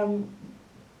 it's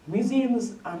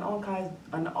museums and archives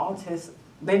and artists,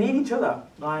 they need each other.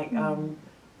 Like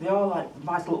they are like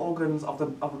vital organs of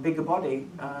a bigger body.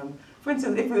 For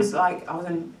instance, if it was like I was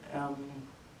in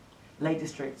Lake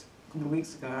District a couple of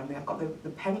weeks ago, and they've got the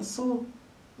pencil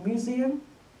museum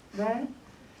there.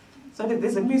 So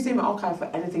there's a museum and archive for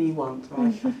anything you want,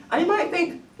 right? And you might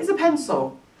think it's a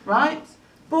pencil, right?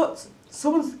 But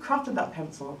someone's crafted that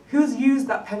pencil. Who's used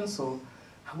that pencil?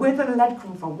 Where did the lead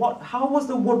come from? How was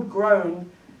the wood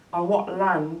grown on what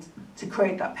land to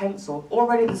create that pencil?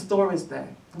 Already the story's there.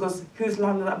 Because whose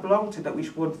land did that belong to that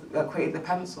which wood created the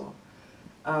pencil?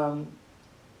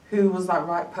 Who was that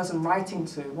right person writing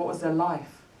to? What was their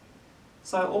life?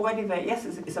 So already there, yes,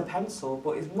 it's a pencil,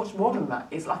 but it's much more than that.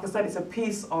 It's like I said, it's a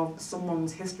piece of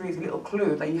someone's history, it's a little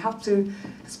clue that you have to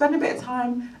spend a bit of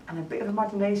time and a bit of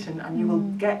imagination, and you will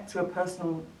get to a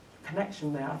personal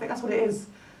connection there. I think that's what it is.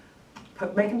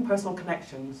 Making personal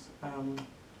connections,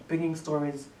 bringing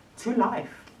stories to life.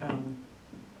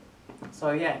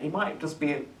 So yeah, it might just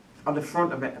be on the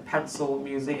front of it, a pencil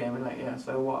museum, and like, yeah,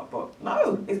 so what? But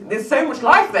no, there's so much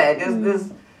life there.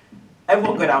 There's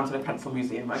everyone go down to the pencil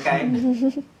museum, okay?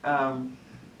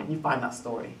 You find that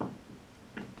story.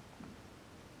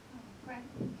 Great.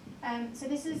 So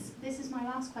this is my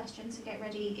last question. So get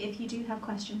ready. If you do have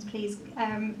questions, please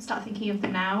start thinking of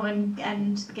them now,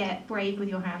 and get brave with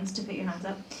your hands to put your hands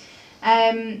up.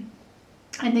 And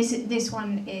this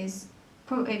one is.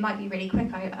 It might be really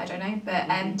quick, I don't know,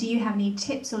 but do you have any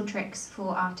tips or tricks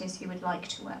for artists who would like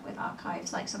to work with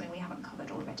archives, like something we haven't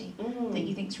covered already, that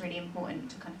you think is really important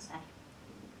to kind of say?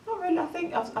 Not really. I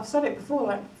think I've said it before,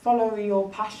 like follow your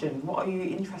passion. What are you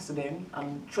interested in?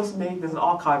 And trust me, there's an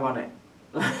archive on it.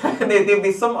 There'll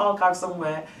be some archive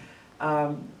somewhere.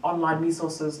 Online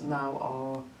resources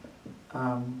now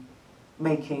are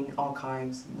making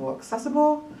archives more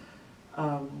accessible.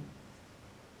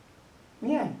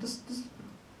 Yeah, just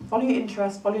follow your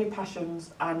interests, follow your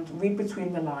passions, and read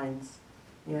between the lines.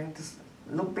 Yeah, just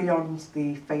look beyond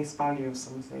the face value of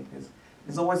something.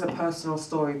 There's always a personal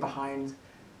story behind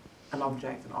an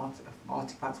object, an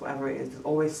artifact, whatever it is. There's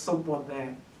always someone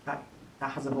there that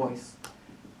has a voice.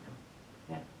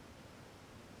 Yeah.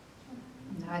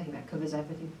 No, I think that covers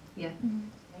everything. Yeah.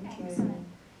 Thank you. Excellent.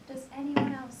 Does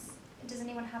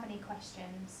anyone have any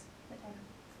questions?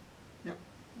 Yep.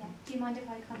 Yeah. Do you mind if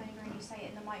I come over and you say it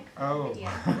in the mic for Oh. the video?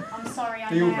 I'm sorry, I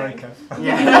know. Deal breaker.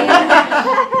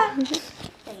 Yeah.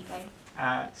 There you go.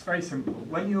 It's very simple.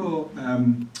 When you're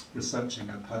researching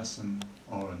a person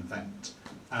or an event,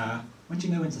 when do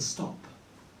you know when to stop?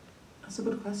 That's a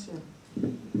good question.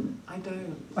 I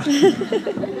don't.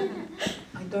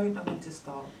 I don't know when to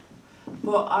stop.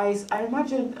 But I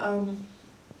imagine,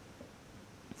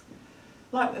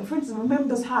 like for instance,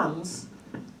 Remember's Hands,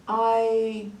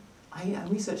 I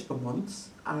researched for months,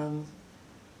 and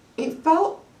it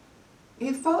felt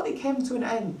it came to an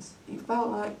end. It felt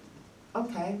like,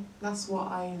 okay, that's what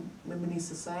I remember needs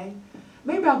to say.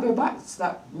 Maybe I'll go back to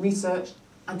that research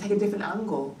and take a different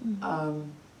angle.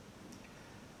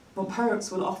 But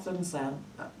poets will often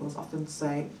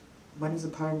say, when is a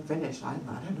poem finished? I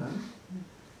don't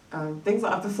know. Things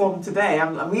that I performed today,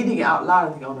 I'm reading it out loud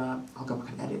and thinking, oh no, I'll go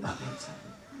back and edit that later.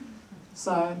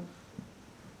 So,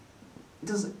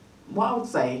 what I would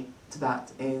say to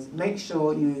that is make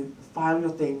sure you file your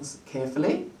things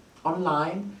carefully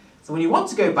online. So when you want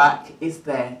to go back, it's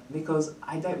there, because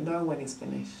I don't know when it's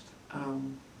finished.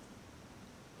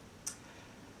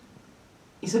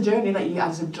 It's a journey that you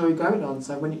just enjoy going on.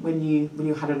 So when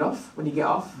you had enough, when you get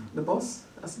off the bus,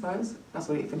 I suppose, that's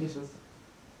when it finishes.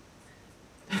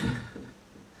 Thank you.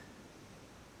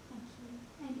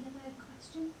 Any other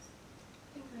questions?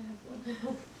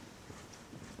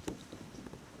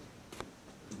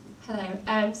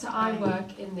 Hello. So I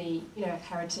work in the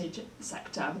heritage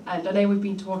sector, and I know we've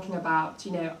been talking about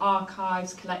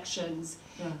archives, collections,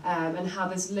 and how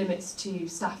there's limits to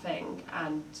staffing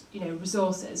and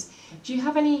resources. Do you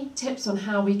have any tips on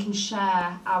how we can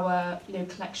share our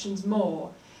collections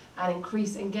more and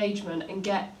increase engagement and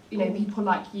get people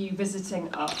like you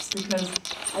visiting us? Because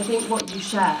I think what you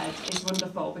shared is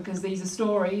wonderful, because these are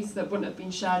stories that wouldn't have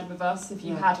been shared with us if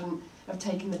you hadn't have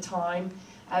taken the time.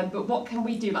 But what can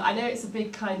we do? Like, I know it's a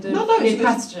big kind of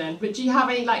question, but do you have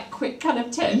any quick kind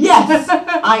of tips? Yes,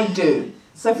 I do.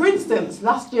 So for instance,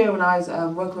 last year when I was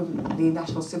working with the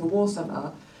National Civil War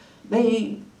Centre,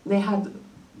 they had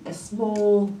a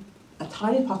small a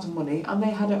tiny pot of money, and they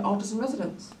had an artist in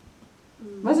residence.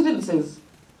 Residences.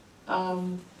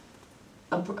 And,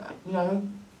 you know,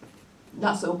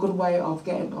 that's a good way of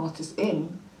getting artists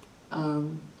in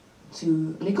and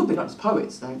it could be not just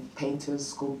poets, like painters,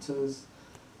 sculptors,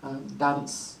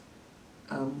 dance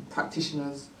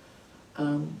practitioners.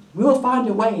 We will find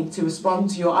a way to respond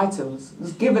to your items.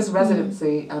 Just give us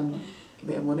residency and a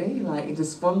bit of money, like it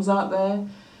just funds out there.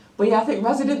 But yeah, I think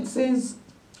residencies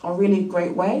are a really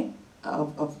great way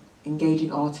of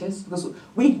engaging artists, because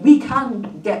we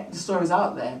can get the stories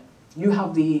out there. You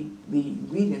have the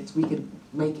ingredients, we can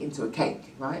make it into a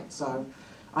cake, right? So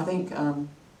I think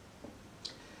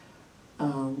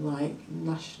like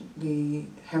the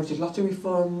Heritage Lottery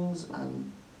funds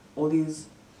and all these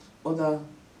other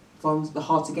funds, the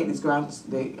hard to get these grants,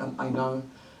 I know.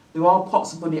 There are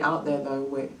pots of money out there though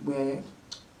where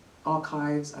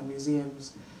archives and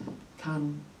museums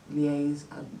can liaise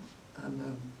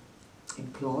and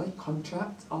employ,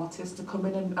 contract artists to come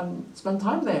in and spend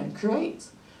time there and create.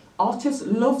 Artists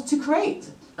love to create.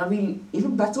 I mean,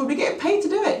 even better when we get paid to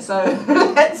do it. So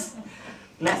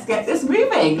let's get this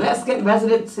moving. Let's get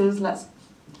residences. Let's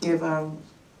give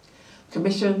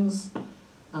commissions.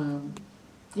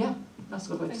 Yeah, that's a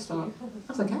good way to start.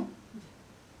 That's okay.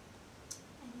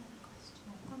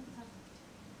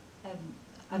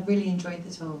 I've really enjoyed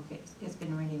the talk. It's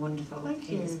been really wonderful Thank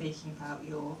you. speaking about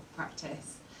your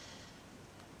practice.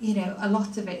 You know, a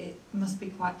lot of it must be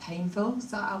quite painful,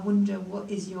 so I wonder what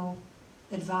is your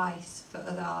advice for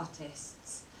other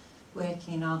artists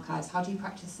working in archives? How do you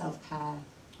practice self-care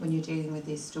when you're dealing with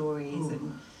these stories?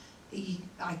 Ooh. And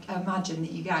I imagine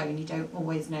that you go and you don't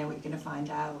always know what you're going to find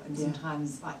out, and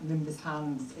sometimes, like Mimba's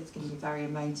hands, it's going to be very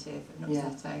emotive and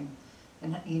upsetting.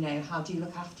 And, you know, how do you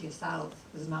look after yourself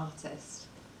as an artist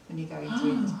when you're going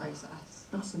through this process?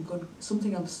 That's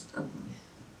something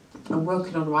I'm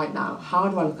working on right now. How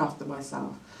do I look after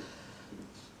myself?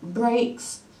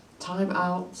 Breaks, time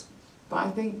out, but I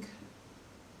think,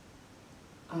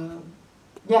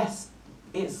 yes,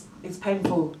 it's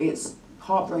painful, it's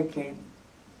heartbreaking,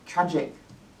 tragic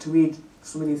to read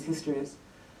some of these histories.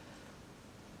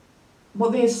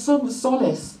 But there's some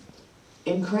solace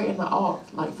in creating that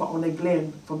art, like for Ioney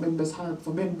Glynn, for Mimba's hand,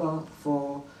 for Mimba,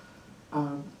 for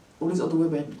all these other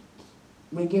women.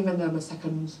 We're giving them a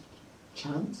second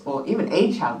chance, or even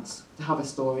a chance to have a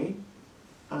story.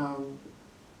 I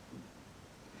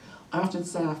often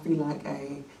say I feel like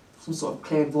some sort of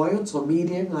clairvoyant or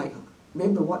medium, like,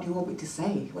 Mimba, what do you want me to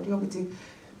say? What do you want me to...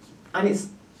 And it's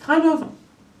kind of,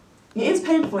 it is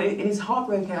painful, it is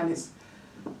heartbreaking, and it's,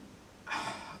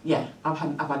 yeah, I've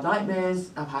had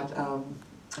nightmares, I've had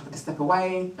to step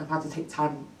away, I've had to take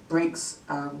time breaks,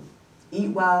 eat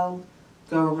well,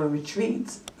 go on a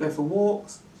retreat, go for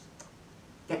walks,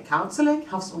 get counselling,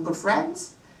 have some good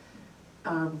friends,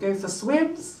 go for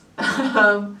swims,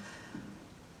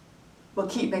 but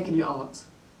keep making your art.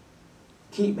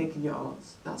 Keep making your art.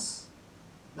 That's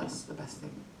the best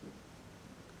thing.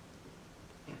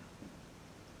 Yeah.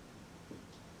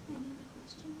 Any other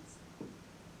questions?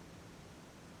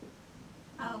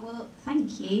 Oh, well,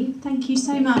 thank you. Thank you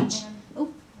so much.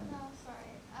 Oh. No,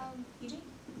 sorry. You do?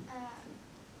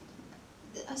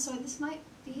 Sorry, this might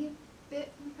be a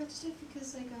bit repetitive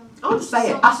because, like, I'll just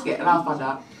say it, ask it, and I'll find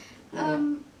out.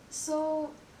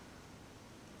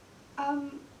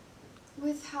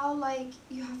 With how, like,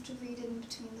 you have to read in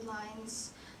between the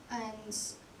lines, and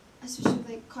especially with,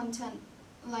 like, content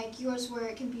like yours where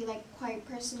it can be, like, quite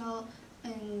personal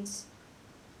and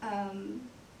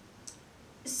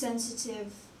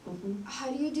sensitive, how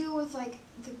do you deal with, like,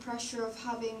 the pressure of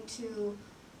having to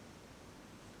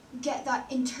get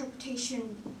that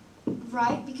interpretation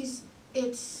right, because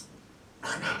it's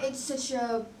such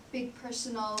a big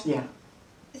personal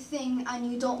thing,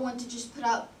 and you don't want to just put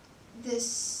out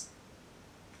this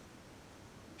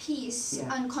piece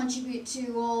and contribute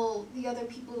to all the other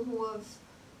people who have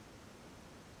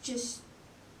just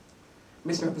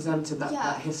misrepresented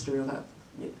that history or that.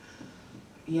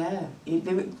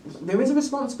 There is a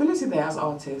responsibility there as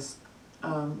artists,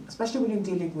 especially when you're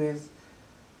dealing with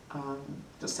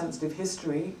just sensitive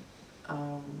history.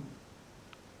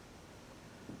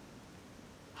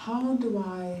 How do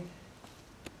I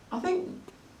think,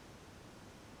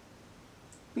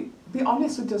 be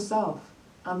honest with yourself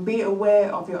and be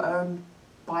aware of your own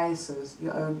biases,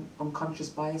 your own unconscious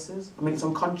biases. I mean, it's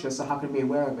unconscious, so how can you be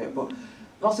aware of it? But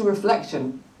also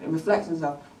reflection. Reflecting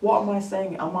yourself. What am I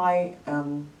saying? Am I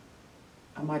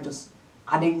just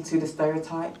adding to the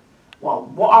stereotype?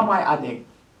 What am I adding?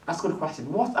 That's a good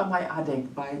question. What am I adding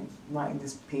by writing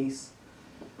this piece?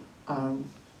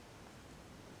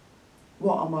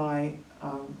 What am I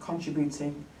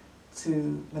contributing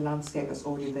to the landscape that's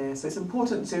already there. So it's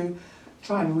important to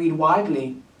try and read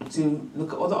widely, to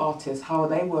look at other artists. How are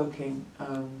they working?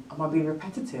 Am I being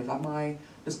repetitive? Am I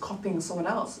just copying someone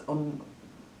else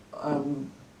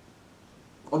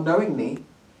unknowingly?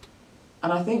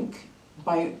 And I think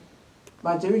by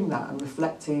doing that and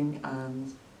reflecting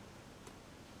and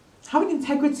having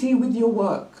integrity with your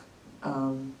work,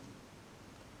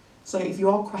 so if you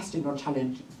are questioned or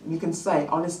challenged, you can say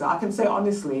honestly. I can say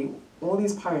honestly, all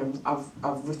these poems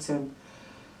I've written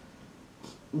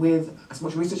with as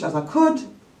much research as I could,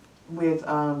 with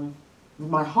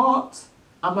my heart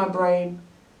and my brain,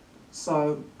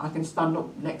 so I can stand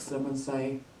up next to them and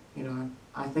say, you know,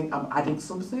 I think I'm adding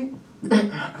something.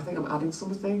 I think I'm adding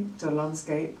something to the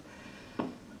landscape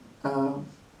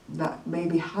that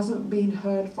maybe hasn't been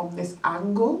heard from this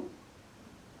angle.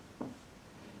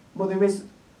 Well, there is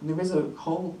a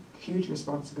whole huge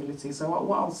responsibility. So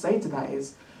what I'll say to that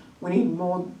is, we need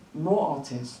more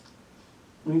artists.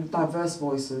 We need diverse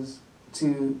voices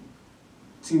to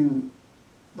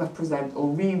represent or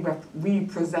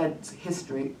represent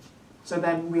history. So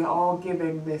then we are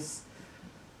giving this.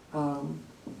 So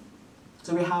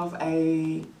we have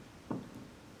a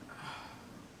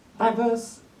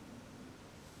diverse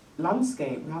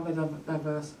landscape. We have a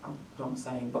diverse. I don't know what I'm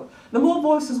saying, but the more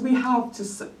voices we have to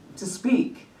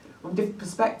speak from different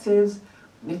perspectives,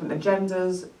 different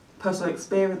agendas, personal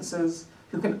experiences,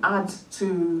 who can add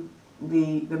to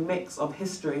the mix of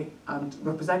history and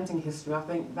representing history, I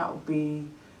think that would be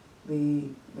the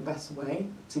best way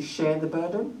to share the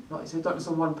burden. Not so you don't just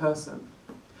want one person.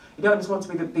 You don't just want to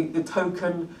be the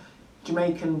token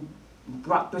Jamaican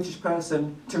British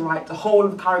person to write the whole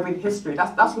of Caribbean history.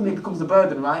 That's when it becomes a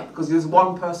burden, right? Because there's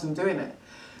one person doing it.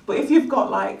 But if you've got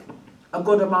like a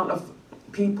good amount of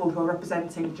people who are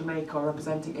representing Jamaica or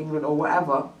representing England or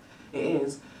whatever it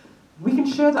is, we can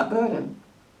share that burden.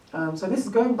 So this is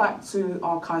going back to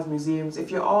archives, museums. If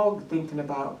you are thinking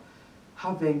about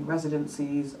having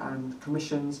residencies and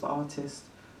commissions for artists,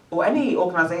 or any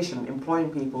organisation employing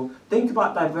people, think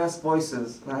about diverse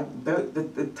voices, right?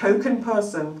 The token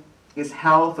person is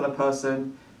hell for the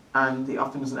person, and it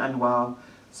often doesn't end well.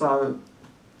 So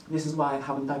this is why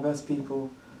having diverse people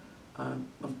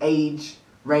of age,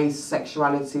 race,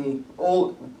 sexuality,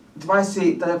 all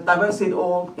diversity in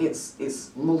all its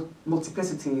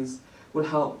multiplicities will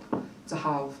help to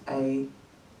have a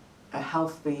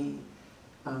healthy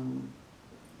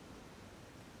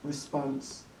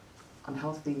response and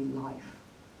healthy life.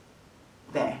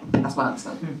 There, that's my answer.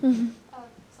 Sorry,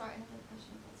 another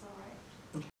question, that's all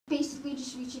right. Basically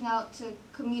just reaching out to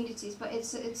communities, but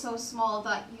it's so small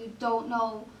that you don't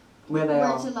know where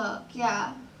to look,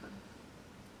 yeah.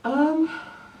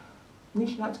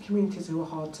 Reaching out to communities who are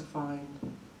hard to find,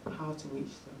 how to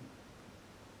reach them.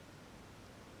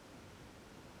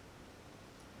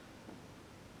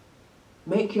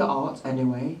 Make your art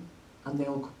anyway, and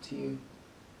they'll come to you.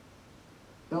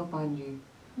 They'll find you.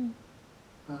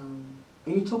 Are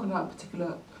you talking about a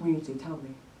particular community? Tell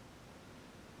me.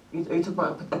 Are you talking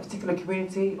about a particular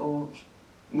community or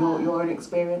your own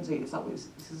experience? Is that what this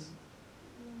is?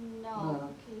 No.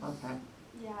 Okay.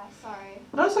 Yeah, sorry.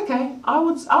 That's okay. I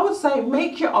would say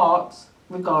make your art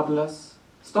regardless.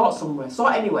 Start somewhere.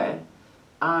 Start anywhere,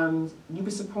 and you'll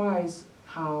be surprised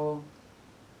how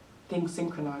things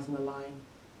synchronise in the line.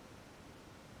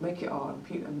 Make your art,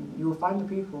 and you will find the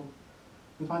people.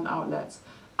 You find the outlets,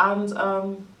 and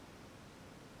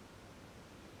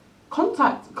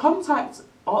contact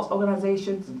arts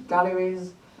organisations,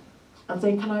 galleries, and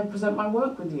say, can I present my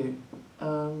work with you?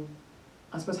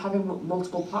 I suppose having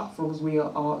multiple platforms where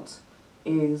your art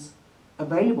is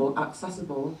available,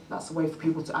 accessible, that's a way for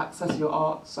people to access your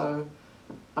art. So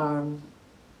I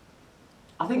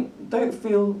think don't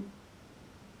feel,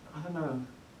 I don't know,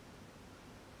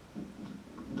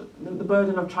 the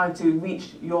burden of trying to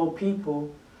reach your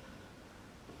people.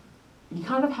 You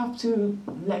kind of have to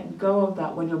let go of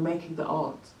that when you're making the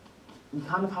art. You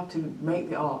kind of have to make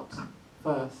the art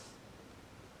first.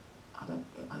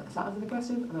 Is that answer the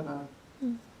question? I don't know.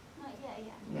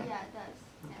 Yeah, it does.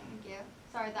 Yeah, thank you.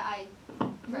 Sorry that I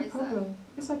No phrased problem. that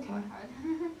It's okay. quite hard.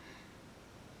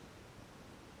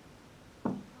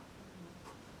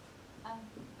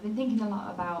 I've been thinking a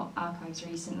lot about archives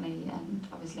recently, and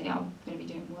obviously I'm going to be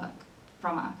doing work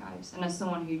from archives, and as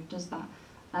someone who does that,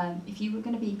 if you were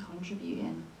going to be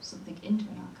contributing something into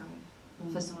an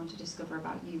archive for someone to discover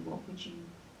about you, what would you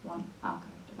want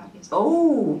archived about yourself?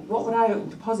 Oh, what would I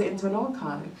deposit into an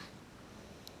archive?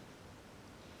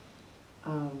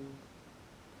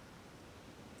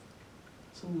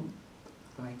 Some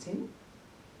writing,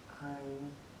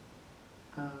 and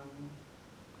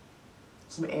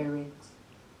some earrings,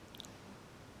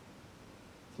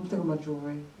 I'm thinking of my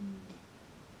jewellery.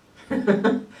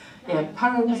 Yeah,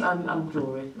 parents and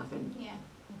jewellery, I think. Yeah.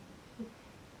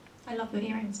 I love your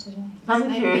earrings today.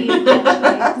 Thank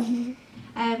you.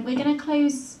 We're going to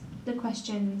close the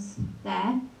questions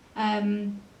there.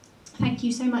 Thank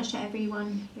you so much to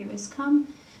everyone who has come.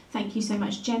 Thank you so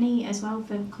much, Jenny, as well,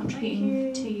 for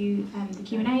contributing to the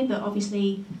Q&A, but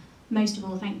obviously, most of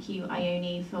all, thank you,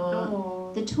 Ioney,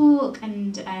 for the talk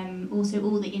and also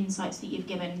all the insights that you've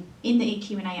given in the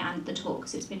Q&A and the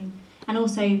talks. It's been, and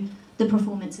also the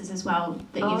performances as well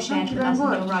that you've shared with us in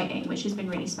your writing, which has been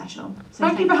really special. So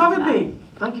thank you for having me.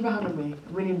 Thank you for having me.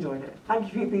 I really enjoyed it.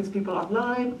 Thank you for these people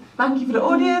online. Thank you for the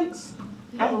audience.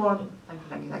 Everyone.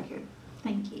 Thank you.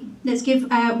 Thank you. Let's give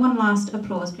one last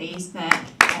applause, please, for